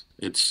works.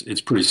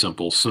 It's pretty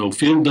simple. So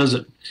field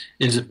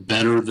isn't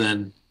better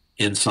than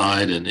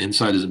inside, and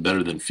inside isn't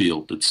better than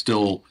field. It's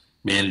still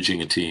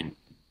managing a team.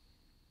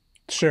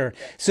 Sure.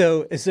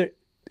 So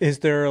is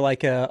there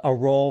like a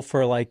role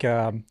for like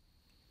a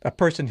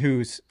person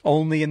who's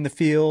only in the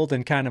field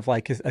and kind of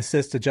like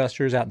assist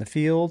adjusters out in the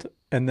field,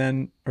 and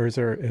then, or is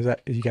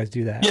that you guys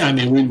do that? Yeah, I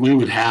mean, we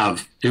would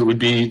have, it'd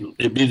be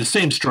the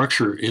same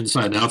structure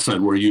inside and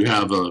outside, where you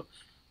have an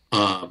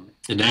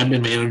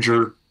admin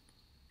manager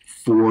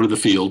for the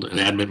field, an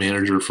admin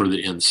manager for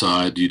the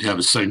inside. You'd have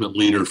a segment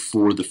leader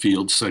for the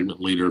field, segment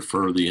leader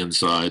for the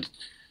inside,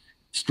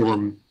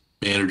 storm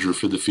manager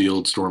for the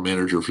field, storm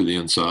manager for the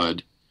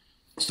inside.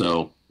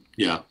 So,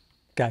 yeah.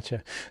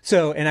 Gotcha.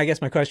 So, and I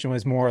guess my question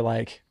was more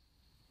like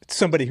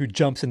somebody who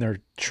jumps in their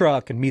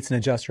truck and meets an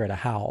adjuster at a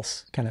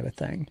house, kind of a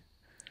thing.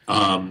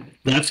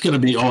 That's going to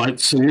be all right.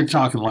 So you're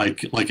talking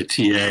like a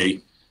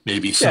TA,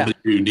 maybe somebody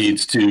who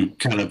needs to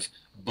kind of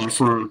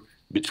buffer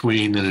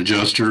between an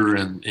adjuster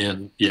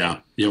and yeah,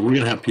 we're going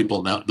to have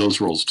people in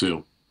those roles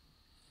too.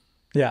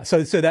 Yeah.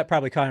 So that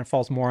probably kind of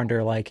falls more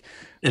under like,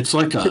 it's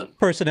like a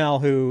personnel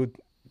who,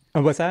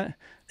 what's that?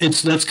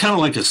 That's kind of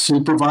like a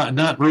supervisor,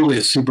 not really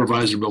a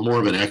supervisor, but more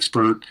of an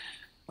expert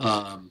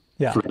for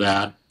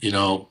that,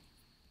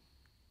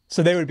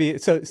 So they would be,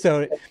 so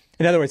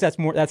in other words,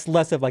 that's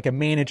less of like a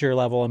manager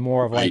level and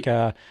more of like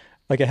a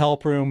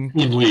help room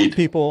team lead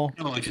people.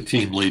 Kind of like a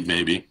team lead,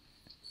 maybe.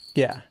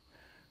 Yeah.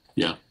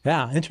 Yeah.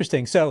 Yeah.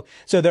 Interesting. So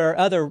there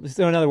are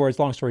so in other words,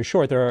 long story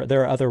short, there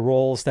are other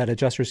roles that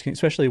adjusters can,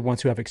 especially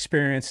ones who have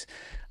experience.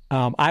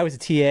 I was a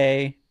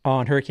TA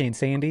on Hurricane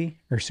Sandy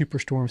or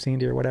Superstorm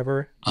Sandy or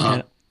whatever.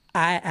 And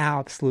I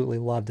absolutely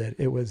loved it.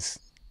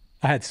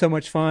 I had so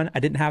much fun. I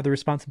didn't have the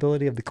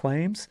responsibility of the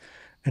claims,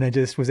 and I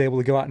just was able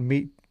to go out and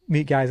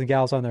meet guys and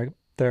gals on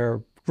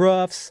their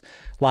roofs.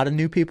 A lot of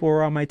new people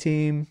were on my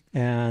team,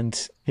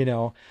 and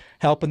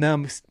helping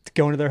them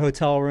go into their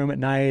hotel room at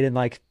night and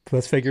like,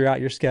 let's figure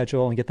out your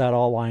schedule and get that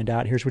all lined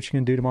out. Here's what you're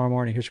going to do tomorrow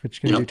morning. Here's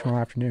what you're going to do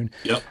tomorrow afternoon.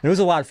 Yep. And it was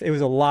a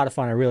lot of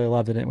fun. I really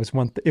loved it. And it was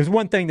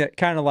one thing that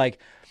kind of like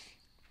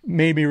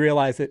made me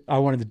realize that I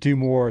wanted to do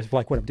more of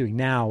like what I'm doing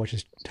now, which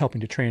is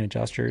helping to train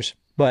adjusters.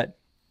 But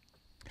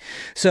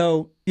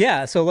so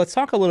let's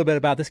talk a little bit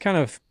about this. Kind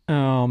of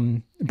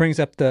brings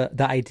up the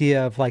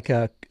idea of like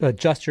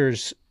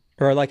adjusters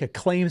or like a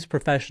claims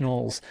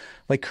professional's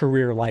like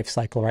career life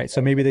cycle, right?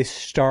 So maybe they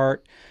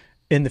start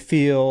in the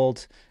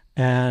field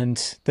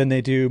and then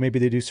they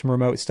do some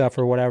remote stuff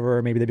or whatever,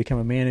 or maybe they become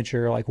a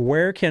manager. Like,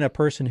 where can a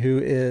person who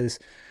is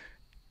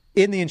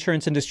in the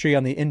insurance industry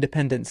on the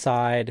independent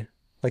side,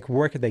 like,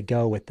 where could they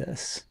go with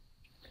this?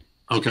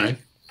 Okay.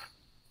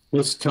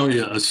 Let's tell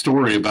you a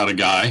story about a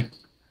guy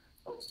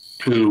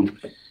who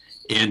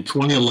in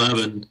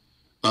 2011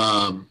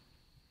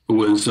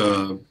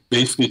 was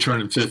basically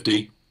turning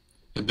 50,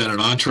 had been an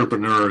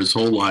entrepreneur his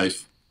whole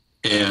life,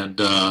 and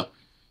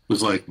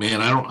was like,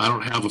 man, I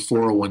don't have a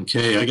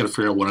 401k. I got to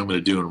figure out what I'm going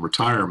to do in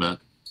retirement.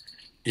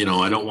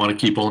 I don't want to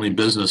keep owning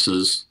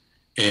businesses,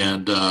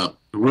 and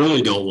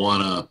really don't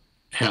want to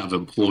have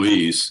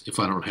employees if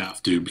I don't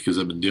have to, because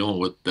I've been dealing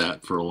with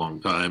that for a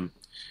long time.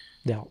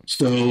 Yeah.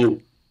 So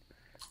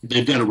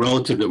they've got a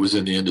relative that was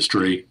in the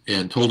industry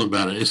and told them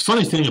about it. It's a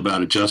funny thing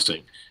about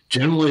adjusting.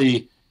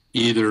 Generally,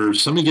 either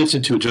somebody gets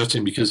into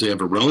adjusting because they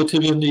have a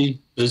relative in the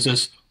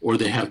business, or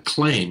they have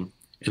claim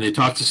and they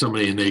talk to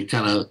somebody and they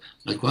kind of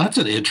like, well, that's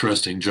an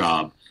interesting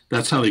job.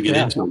 That's how they get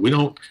into it. We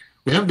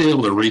haven't been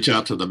able to reach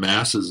out to the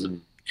masses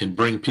and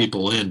bring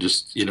people in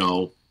just,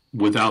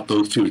 without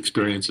those two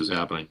experiences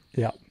happening.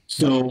 Yeah.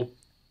 So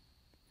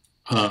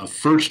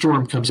first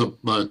storm comes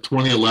up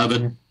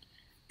 2011,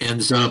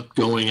 ends up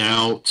going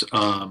out,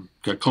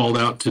 got called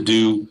out to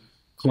do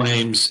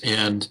claims,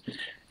 and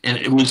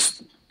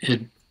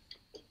had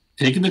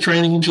taken the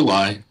training in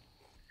July.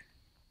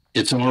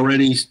 It's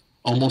already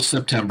almost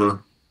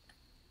September.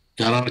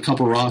 Got on a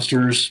couple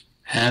rosters,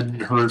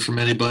 hadn't heard from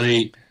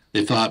anybody.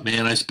 They thought,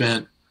 man, I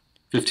spent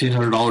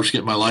 $1,500 to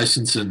get my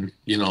license, and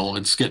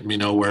it's getting me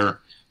nowhere.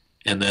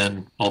 And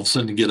then all of a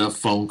sudden you get a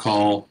phone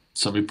call.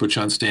 Somebody puts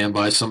you on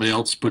standby. Somebody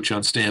else puts you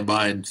on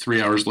standby. And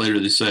 3 hours later,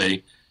 they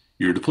say,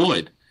 you're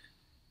deployed.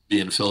 Be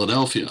in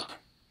Philadelphia.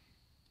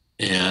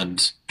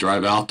 And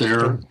drive out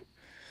there,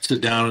 sit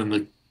down in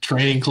the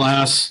training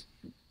class.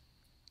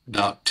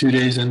 About 2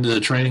 days into the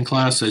training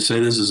class, they say,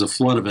 this is a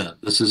flood event.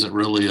 This isn't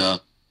really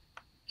a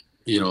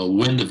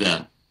wind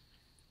event.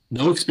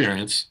 No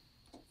experience.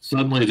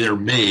 Suddenly they're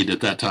made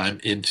at that time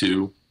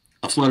into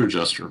a flood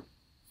adjuster.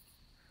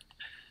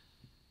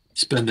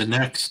 Spend the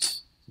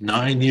next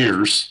 9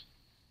 years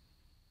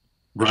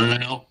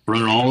running all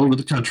over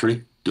the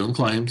country, doing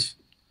claims.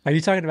 Are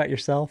you talking about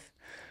yourself?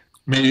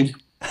 Maybe.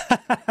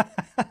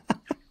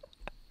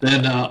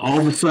 Then all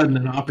of a sudden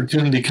an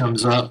opportunity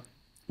comes up.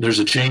 There's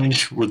a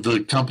change with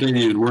the company that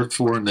you'd worked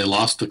for, and they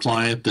lost the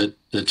client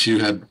that you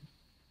had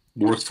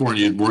worked for, and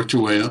you'd worked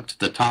your way up to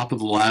the top of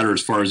the ladder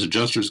as far as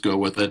adjusters go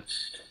with it,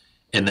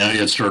 and now you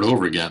had to start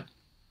over again.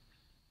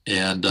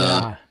 And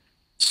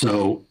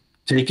so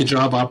take a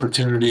job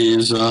opportunity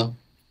as a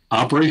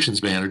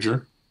operations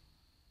manager.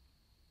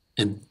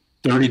 In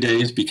 30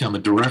 days, become a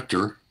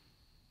director.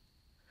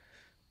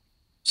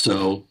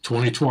 So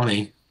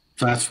 2020,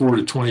 fast forward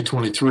to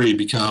 2023,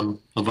 become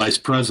a vice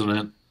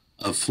president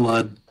of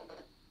flood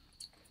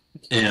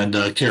and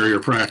carrier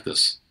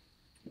practice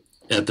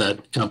at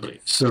that company.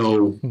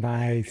 So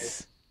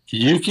Nice.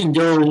 you can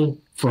go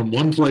from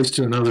one place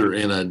to another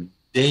in a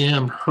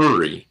damn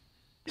hurry.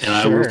 And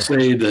I will Sure.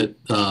 say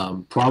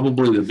that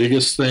probably the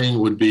biggest thing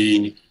would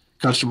be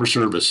customer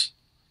service.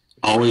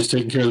 Always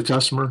taking care of the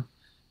customer,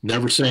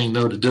 never saying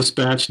no to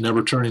dispatch,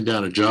 never turning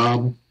down a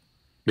job,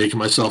 making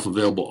myself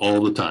available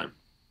all the time.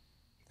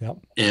 Yep.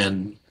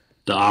 And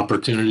the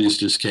opportunities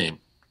just came.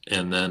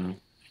 And then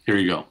here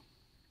you go.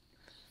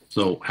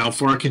 So how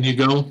far can you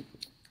go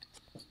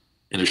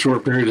in a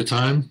short period of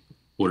time?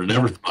 Would have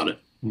never thought it.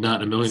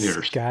 Not in a million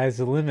years. Sky's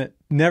the limit.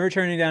 Never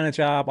turning down a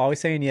job, always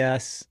saying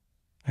yes,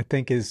 I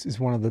think is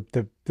one of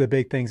the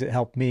big things that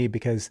helped me,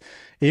 because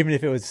even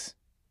if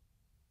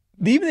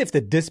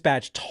the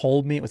dispatch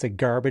told me it was a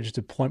garbage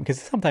deployment,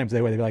 because sometimes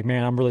they'd be like,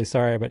 man, I'm really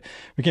sorry, but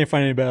we can't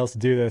find anybody else to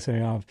do this.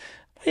 And,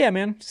 yeah,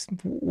 man,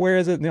 where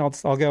is it?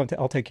 I'll go and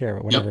I'll take care of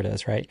it, whatever it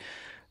is, right?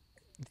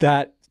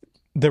 That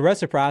the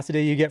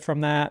reciprocity you get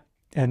from that,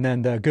 and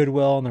then the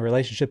goodwill and the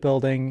relationship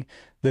building,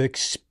 the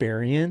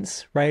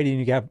experience, right?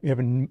 And you have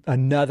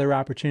another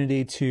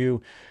opportunity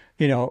to,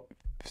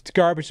 it's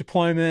garbage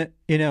deployment.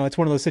 It's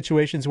one of those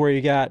situations where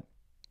you got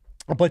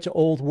a bunch of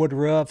old wood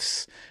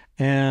roofs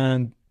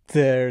and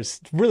there's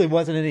really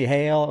wasn't any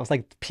hail. It was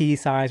like pea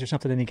size or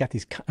something. And you got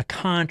a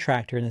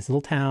contractor in this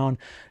little town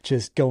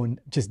just going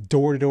just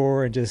door to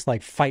door and just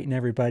like fighting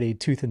everybody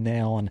tooth and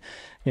nail and,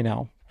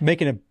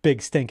 making a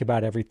big stink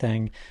about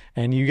everything.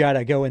 And you got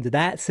to go into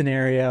that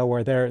scenario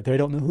where they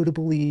don't know who to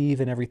believe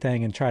and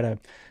everything, and try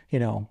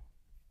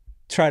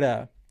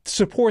to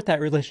support that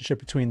relationship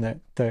between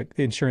the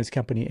insurance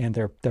company and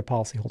their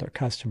policyholder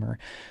customer.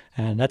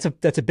 And that's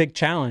a big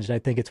challenge. And I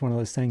think it's one of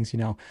those things,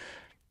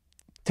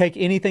 take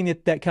anything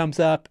that comes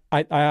up.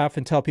 I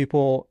often tell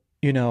people,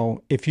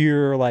 if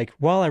you're like,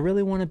 well, I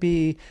really want to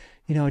be,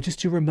 just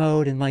do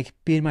remote and like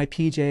be in my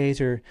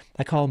PJs, or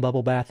I call them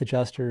bubble bath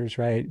adjusters,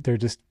 right?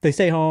 They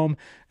stay home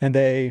and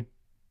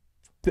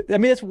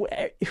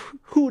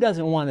who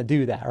doesn't want to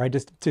do that, right?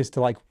 Just to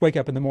like wake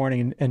up in the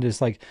morning and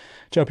just like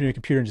jump in your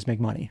computer and just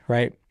make money,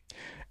 right?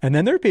 And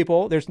then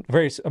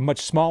there's a much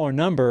smaller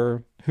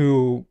number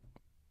who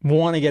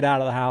want to get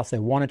out of the house. They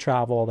want to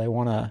travel. They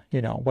want to,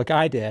 like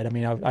I did. I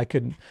mean,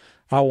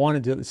 I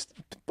wanted to,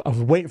 I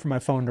was waiting for my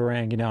phone to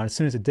ring, and as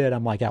soon as it did,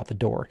 I'm like out the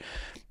door.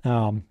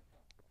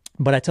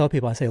 But I tell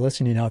people, I say,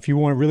 listen, if you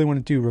really want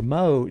to do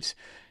remote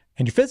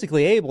and you're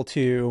physically able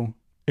to,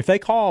 if they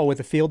call with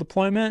a field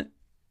deployment,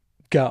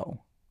 go,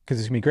 because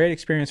it's gonna be a great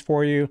experience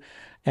for you.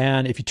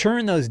 And if you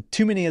turn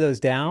too many of those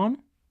down,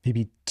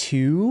 maybe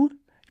two,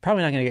 you're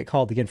probably not going to get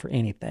called again for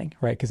anything,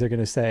 right? Because they're going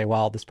to say,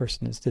 well, this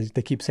person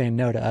they keep saying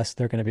no to us.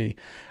 They're going to be,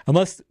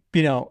 unless,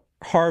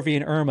 Harvey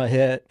and Irma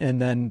hit,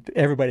 and then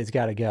everybody's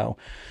got to go.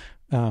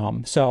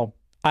 So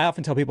I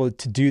often tell people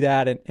to do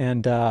that.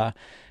 And I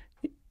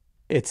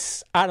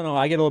don't know,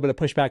 I get a little bit of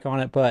pushback on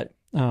it, but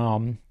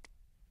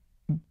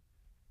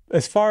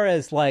as far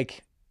as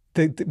like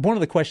one of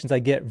the questions I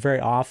get very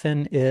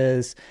often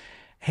is,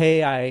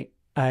 hey,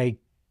 I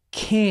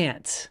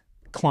can't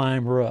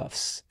climb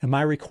roofs. Am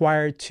I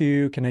required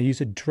to? Can I use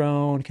a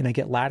drone? Can I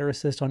get ladder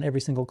assist on every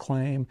single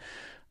claim?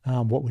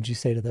 What would you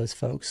say to those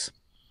folks?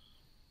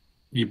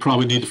 You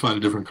probably need to find a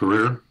different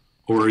career,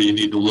 or you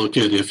need to look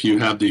at, if you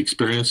have the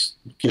experience,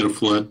 get a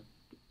flood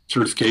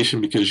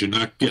certification, because you're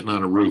not getting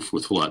on a roof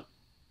with flood.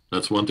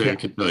 That's one thing I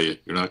can tell you.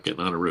 You're not getting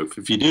on a roof.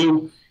 If you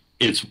do,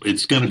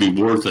 it's going to be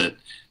worth it,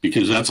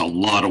 because that's a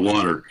lot of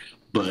water.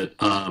 But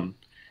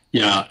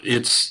yeah,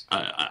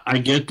 I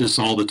get this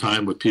all the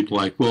time with people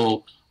like,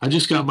 well, I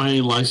just got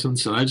my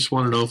license and I just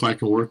want to know if I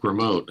can work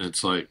remote. And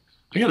it's like,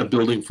 I got a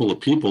building full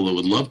of people that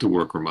would love to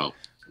work remote.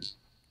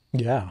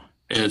 Yeah.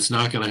 And it's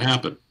not going to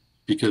happen,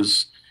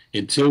 because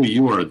until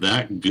you are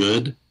that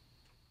good,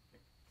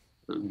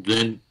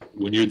 then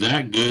when you're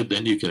that good,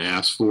 then you can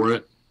ask for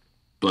it.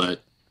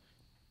 But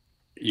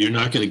you're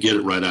not going to get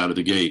it right out of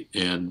the gate.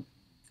 And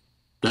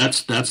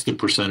that's the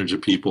percentage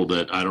of people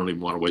that I don't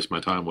even want to waste my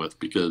time with,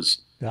 because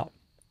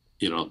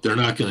they're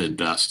not going to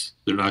invest.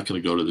 They're not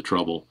going to go to the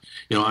trouble.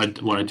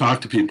 When I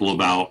talk to people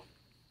about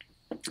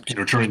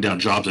turning down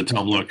jobs, I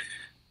tell them, look,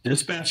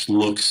 dispatch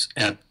looks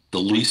at the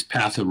least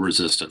path of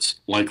resistance,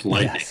 like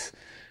lightning. Yes.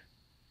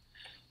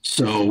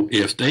 So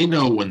if they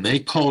know when they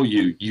call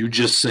you, you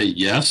just say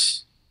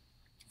yes,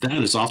 that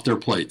is off their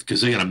plate,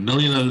 because they got a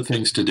million other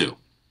things to do.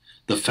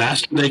 The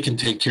faster they can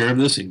take care of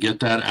this and get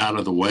that out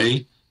of the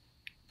way,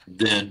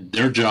 then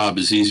their job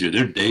is easier.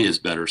 Their day is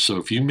better. So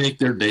if you make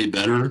their day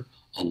better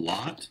a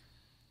lot,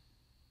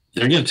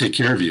 they're going to take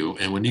care of you.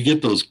 And when you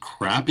get those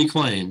crappy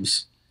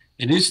claims,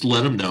 and you just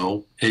let them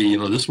know, hey,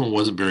 this one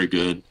wasn't very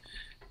good.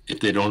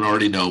 If they don't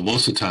already know,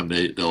 most of the time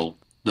they'll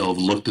have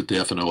looked at the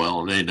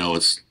FNOL and they know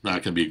it's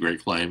not going to be a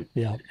great claim.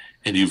 Yeah.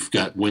 And you've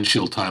got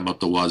windshield time up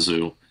the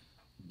wazoo.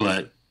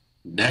 But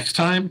next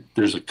time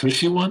there's a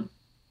cushy one,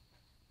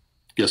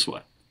 guess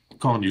what? I'm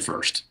calling you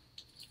first.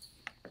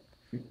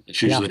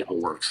 It's usually how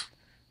it works.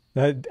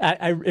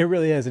 It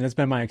really is, and it's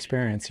been my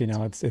experience.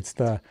 It's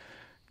the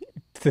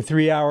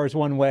 3 hours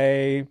one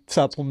way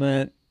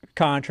supplement,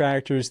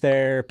 contractors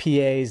there,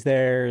 PAs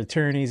there,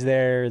 attorneys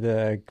there,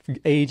 the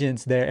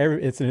agents there.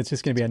 It's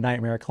just going to be a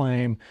nightmare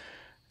claim.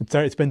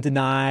 It's been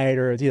denied,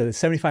 or the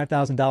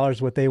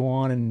 $75,000 what they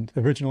want, and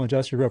the original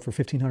adjuster wrote for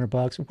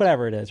 $1,500,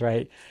 whatever it is,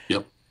 right?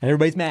 Yep. And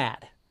everybody's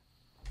mad.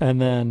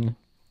 And then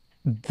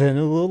a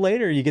little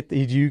later, you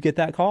get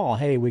that call.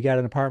 Hey, we got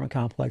an apartment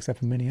complex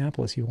up in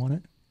Minneapolis. You want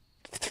it?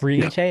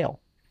 3-inch hail.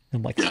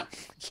 I'm like,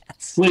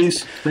 yes,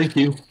 please, thank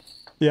you.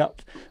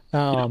 Yep.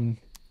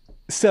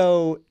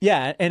 So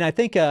yeah, and I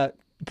think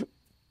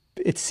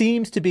it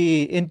seems to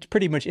be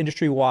pretty much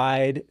industry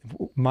wide.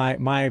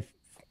 My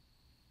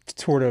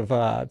sort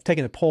of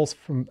taking the pulse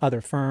from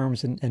other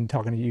firms and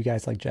talking to you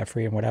guys like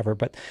Jeffrey and whatever,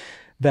 but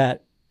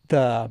that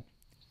the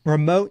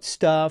remote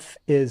stuff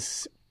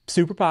is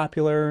super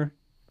popular,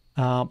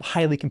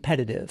 highly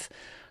competitive,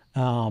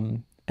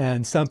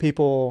 and some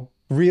people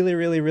really,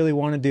 really, really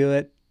want to do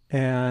it,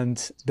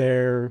 and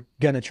they're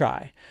gonna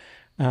try.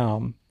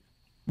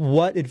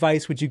 What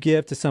advice would you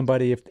give to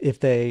somebody if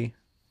they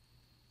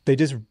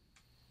didn't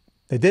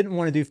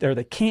want to do, or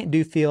they can't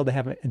do field, they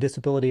have a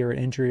disability or an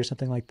injury or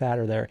something like that,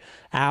 or they're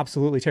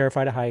absolutely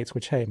terrified of heights,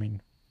 which, hey, I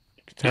mean,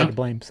 it's hard to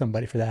blame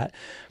somebody for that.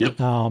 Yep.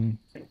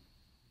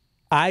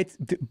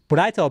 What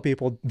I tell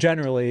people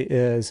generally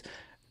is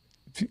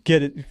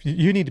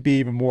you need to be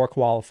even more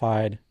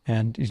qualified,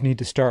 and you need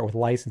to start with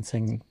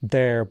licensing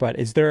there. But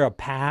is there a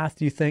path,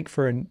 do you think,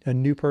 for a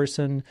new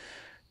person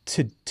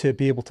to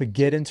be able to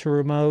get into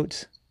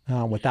remote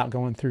without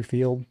going through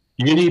field?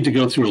 You need to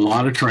go through a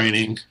lot of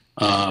training.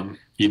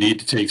 You need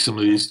to take some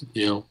of these,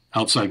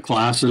 outside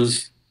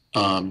classes,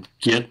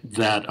 get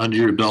that under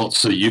your belt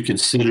so you can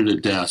sit at a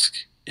desk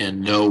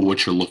and know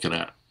what you're looking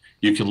at.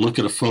 You can look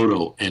at a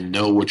photo and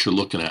know what you're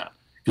looking at.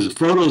 Because the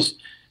photos,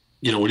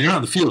 when you're out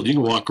in the field, you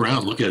can walk around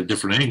and look at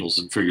different angles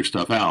and figure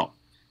stuff out.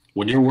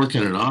 When you're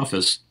working in an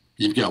office,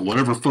 you've got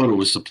whatever photo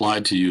is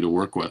supplied to you to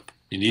work with.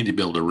 You need to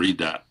be able to read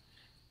that.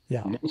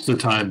 Yeah. Most of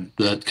the time,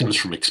 that comes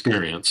from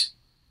experience,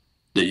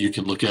 that you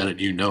can look at it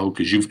and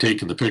because you've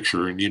taken the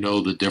picture and you know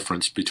the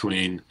difference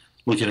between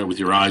looking at it with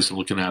your eyes and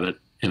looking at it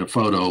in a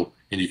photo,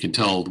 and you can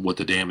tell what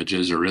the damage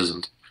is or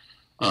isn't.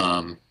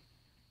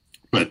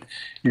 But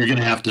you're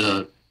going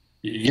to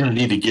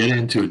need to get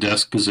into a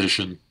desk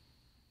position,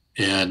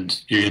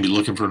 and you're going to be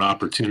looking for an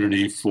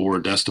opportunity for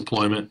desk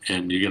deployment,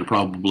 and you're going to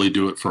probably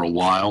do it for a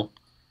while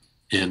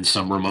in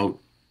some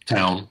remote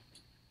town.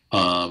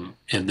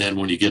 And then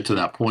when you get to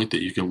that point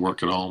that you can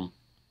work at home,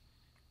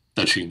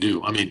 that you can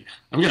do. I mean,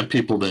 I've got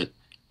people that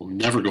will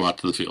never go out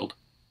to the field.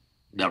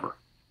 Never.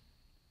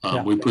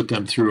 We put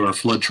them through our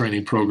flood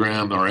training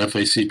program, our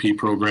FACP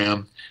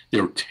program.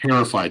 They were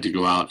terrified to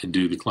go out and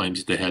do the claims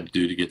that they had to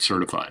do to get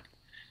certified.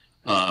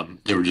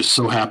 They were just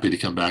so happy to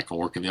come back and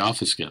work in the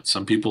office again.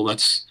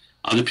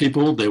 Other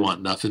people, they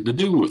want nothing to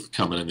do with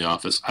coming in the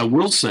office. I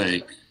will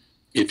say,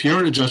 if you're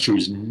an adjuster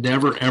who's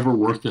never, ever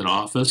worked in an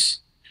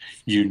office,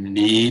 you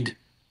need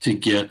to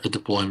get a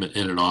deployment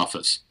in an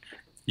office.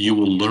 You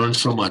will learn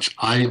so much.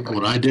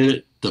 When I did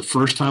it, the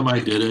first time I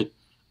did it,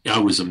 I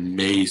was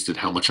amazed at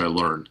how much I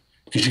learned,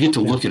 because you get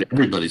to look at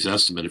everybody's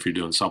estimate if you're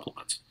doing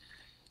supplements.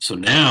 So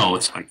now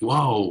it's like,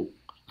 whoa,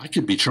 I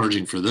could be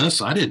charging for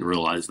this. I didn't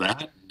realize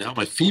that. Now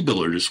my fee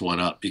biller just went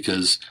up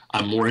because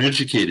I'm more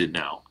educated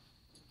now.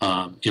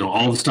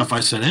 All the stuff I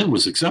sent in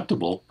was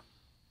acceptable,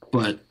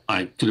 but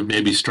I could have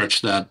maybe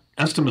stretched that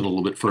estimate a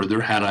little bit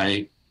further had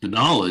I the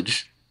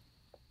knowledge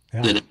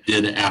that I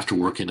did after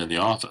working in the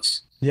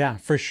office. Yeah,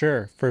 for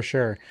sure.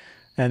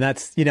 And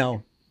that's,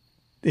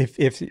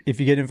 if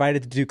you get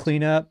invited to do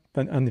cleanup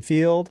on the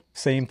field,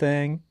 same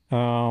thing.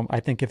 I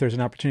think if there's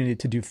an opportunity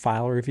to do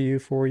file review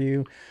for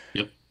you,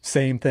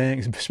 same thing,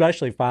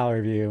 especially file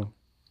review.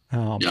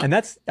 And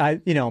that's,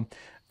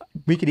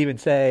 we could even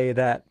say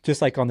that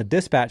just like on the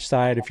dispatch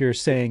side, if you're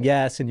saying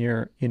yes and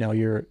you're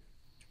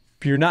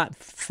not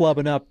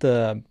flubbing up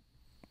the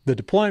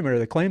deployment or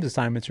the claims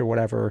assignments or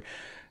whatever,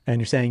 and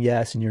you're saying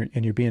yes and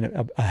you're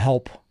being a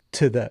help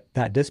to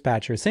that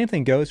dispatcher. Same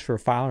thing goes for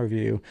file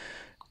review.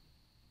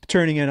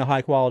 Turning in a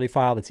high quality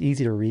file that's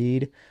easy to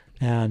read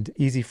and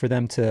easy for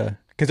them to,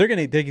 because they're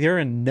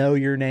gonna know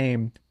your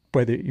name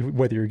whether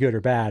you're good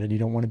or bad, and you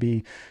don't want to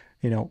be,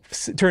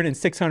 turn in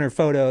 600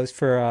 photos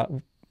for a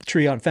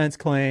tree on fence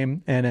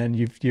claim, and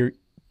then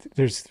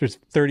there's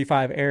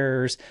 35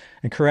 errors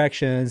and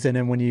corrections, and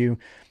then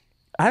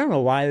I don't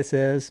know why this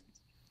is.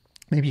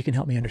 Maybe you can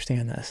help me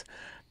understand this.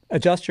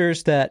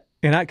 Adjusters because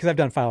I've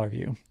done file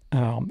review,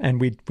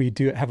 and we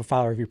do have a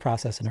file review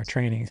process in our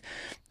trainings,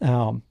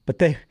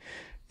 but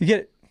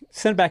you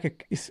send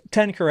back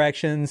 10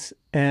 corrections,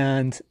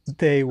 and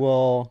they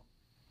will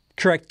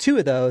correct 2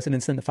 of those and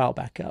then send the file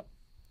back up.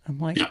 I'm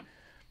like,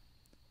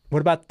 what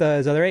about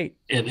those other 8?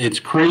 And it's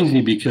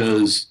crazy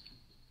because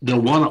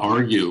they'll want to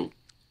argue.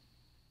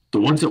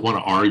 The ones that want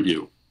to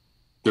argue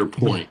their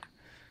point,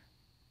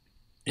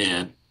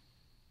 and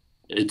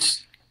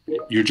it's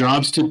your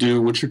job's to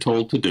do what you're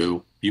told to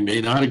do. You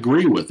may not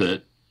agree with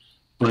it,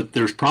 but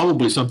there's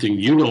probably something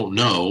you don't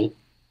know,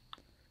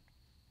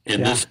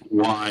 and this is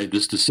why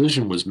this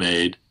decision was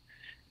made.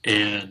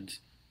 And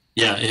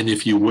Yeah, and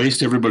if you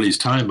waste everybody's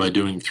time by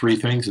doing three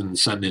things and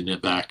sending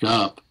it back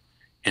up,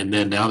 and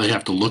then now they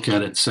have to look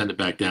at it and send it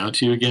back down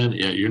to you again,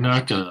 yeah, you're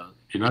not gonna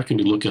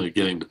be looking at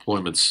getting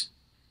deployments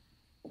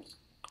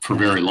for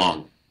very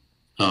long,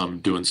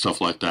 doing stuff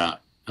like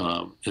that.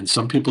 And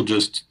some people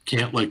just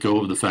can't let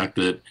go of the fact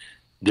that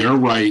they're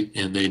right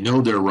and they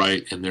know they're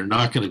right and they're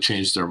not going to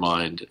change their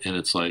mind. And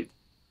it's like,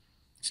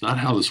 it's not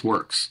how this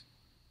works.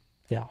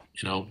 Yeah.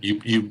 You know,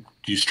 you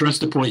stress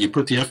the point, you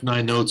put the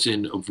F9 notes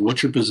in of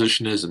what your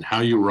position is and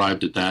how you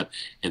arrived at that,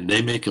 and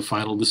they make a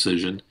final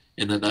decision,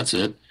 and then that's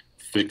it.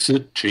 Fix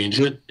it, change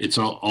it. It's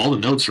all the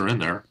notes are in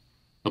there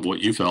of what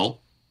you felt.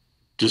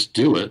 Just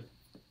do it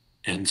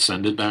and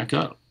send it back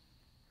up.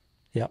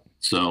 Yep.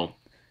 So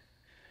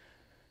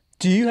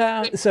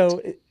so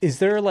is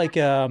there like,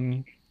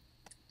 and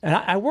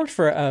I worked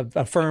for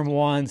a firm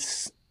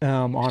once,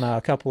 on a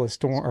couple of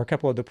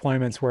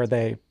deployments where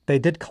they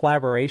did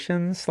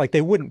collaborations. Like they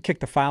wouldn't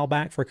kick the file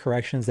back for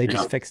corrections. They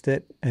just fixed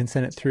it and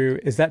sent it through.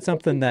 Is that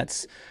something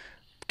that's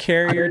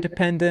carrier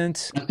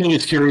dependent? I think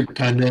it's carrier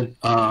dependent.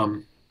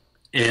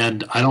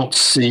 And I don't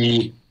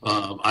see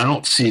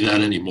that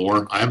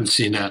anymore. I haven't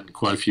seen that in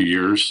quite a few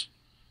years.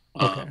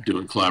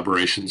 Doing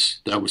collaborations.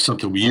 That was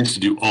something we used to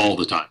do all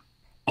the time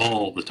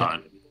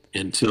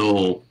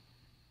until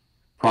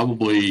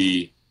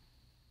probably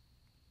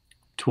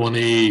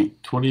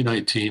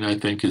 2019, I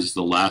think, is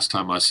the last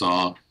time I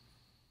saw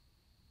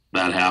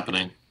that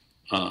happening.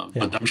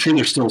 But I'm sure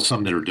there's still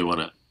some that are doing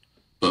it,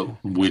 but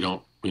we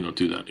don't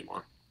do that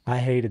anymore. I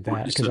hated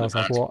that because I was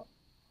like, well,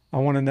 I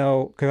want to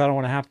know, because I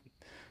want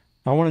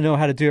to know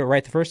how to do it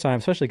right the first time,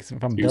 especially because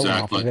if I'm building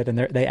off of it, and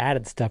they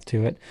added stuff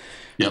to it.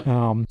 Yep.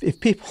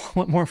 If people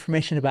want more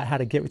information about how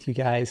to get with you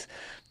guys,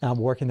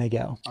 where can they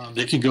go?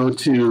 They can go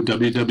to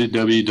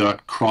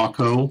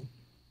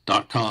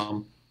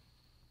www.crawco.com.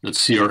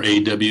 That's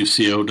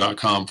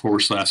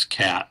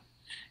CRAWCO.com/cat.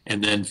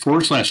 And then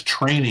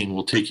 /training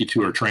will take you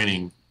to our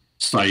training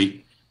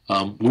site.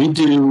 We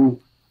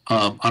do,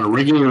 on a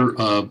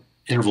regular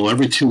interval,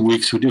 every 2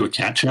 weeks, we do a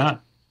cat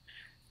chat.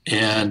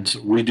 And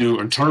we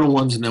do internal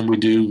ones, and then we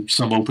do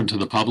some open to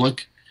the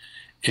public.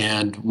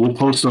 And we'll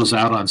post those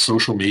out on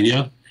social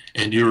media.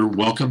 And you're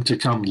welcome to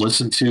come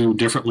listen to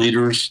different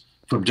leaders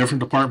from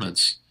different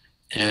departments.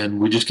 And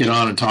we just get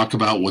on and talk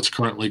about what's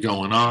currently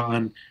going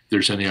on, if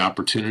there's any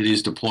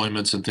opportunities,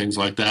 deployments, and things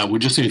like that. We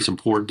just think it's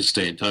important to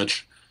stay in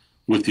touch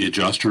with the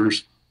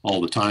adjusters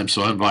all the time.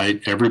 So I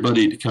invite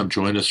everybody to come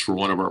join us for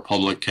one of our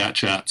public cat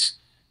chats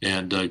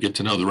and get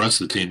to know the rest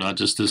of the team, not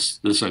just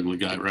this ugly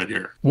guy right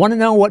here. Want to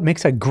know what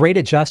makes a great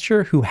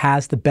adjuster who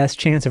has the best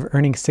chance of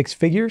earning six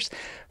figures?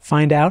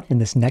 Find out in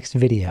this next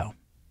video.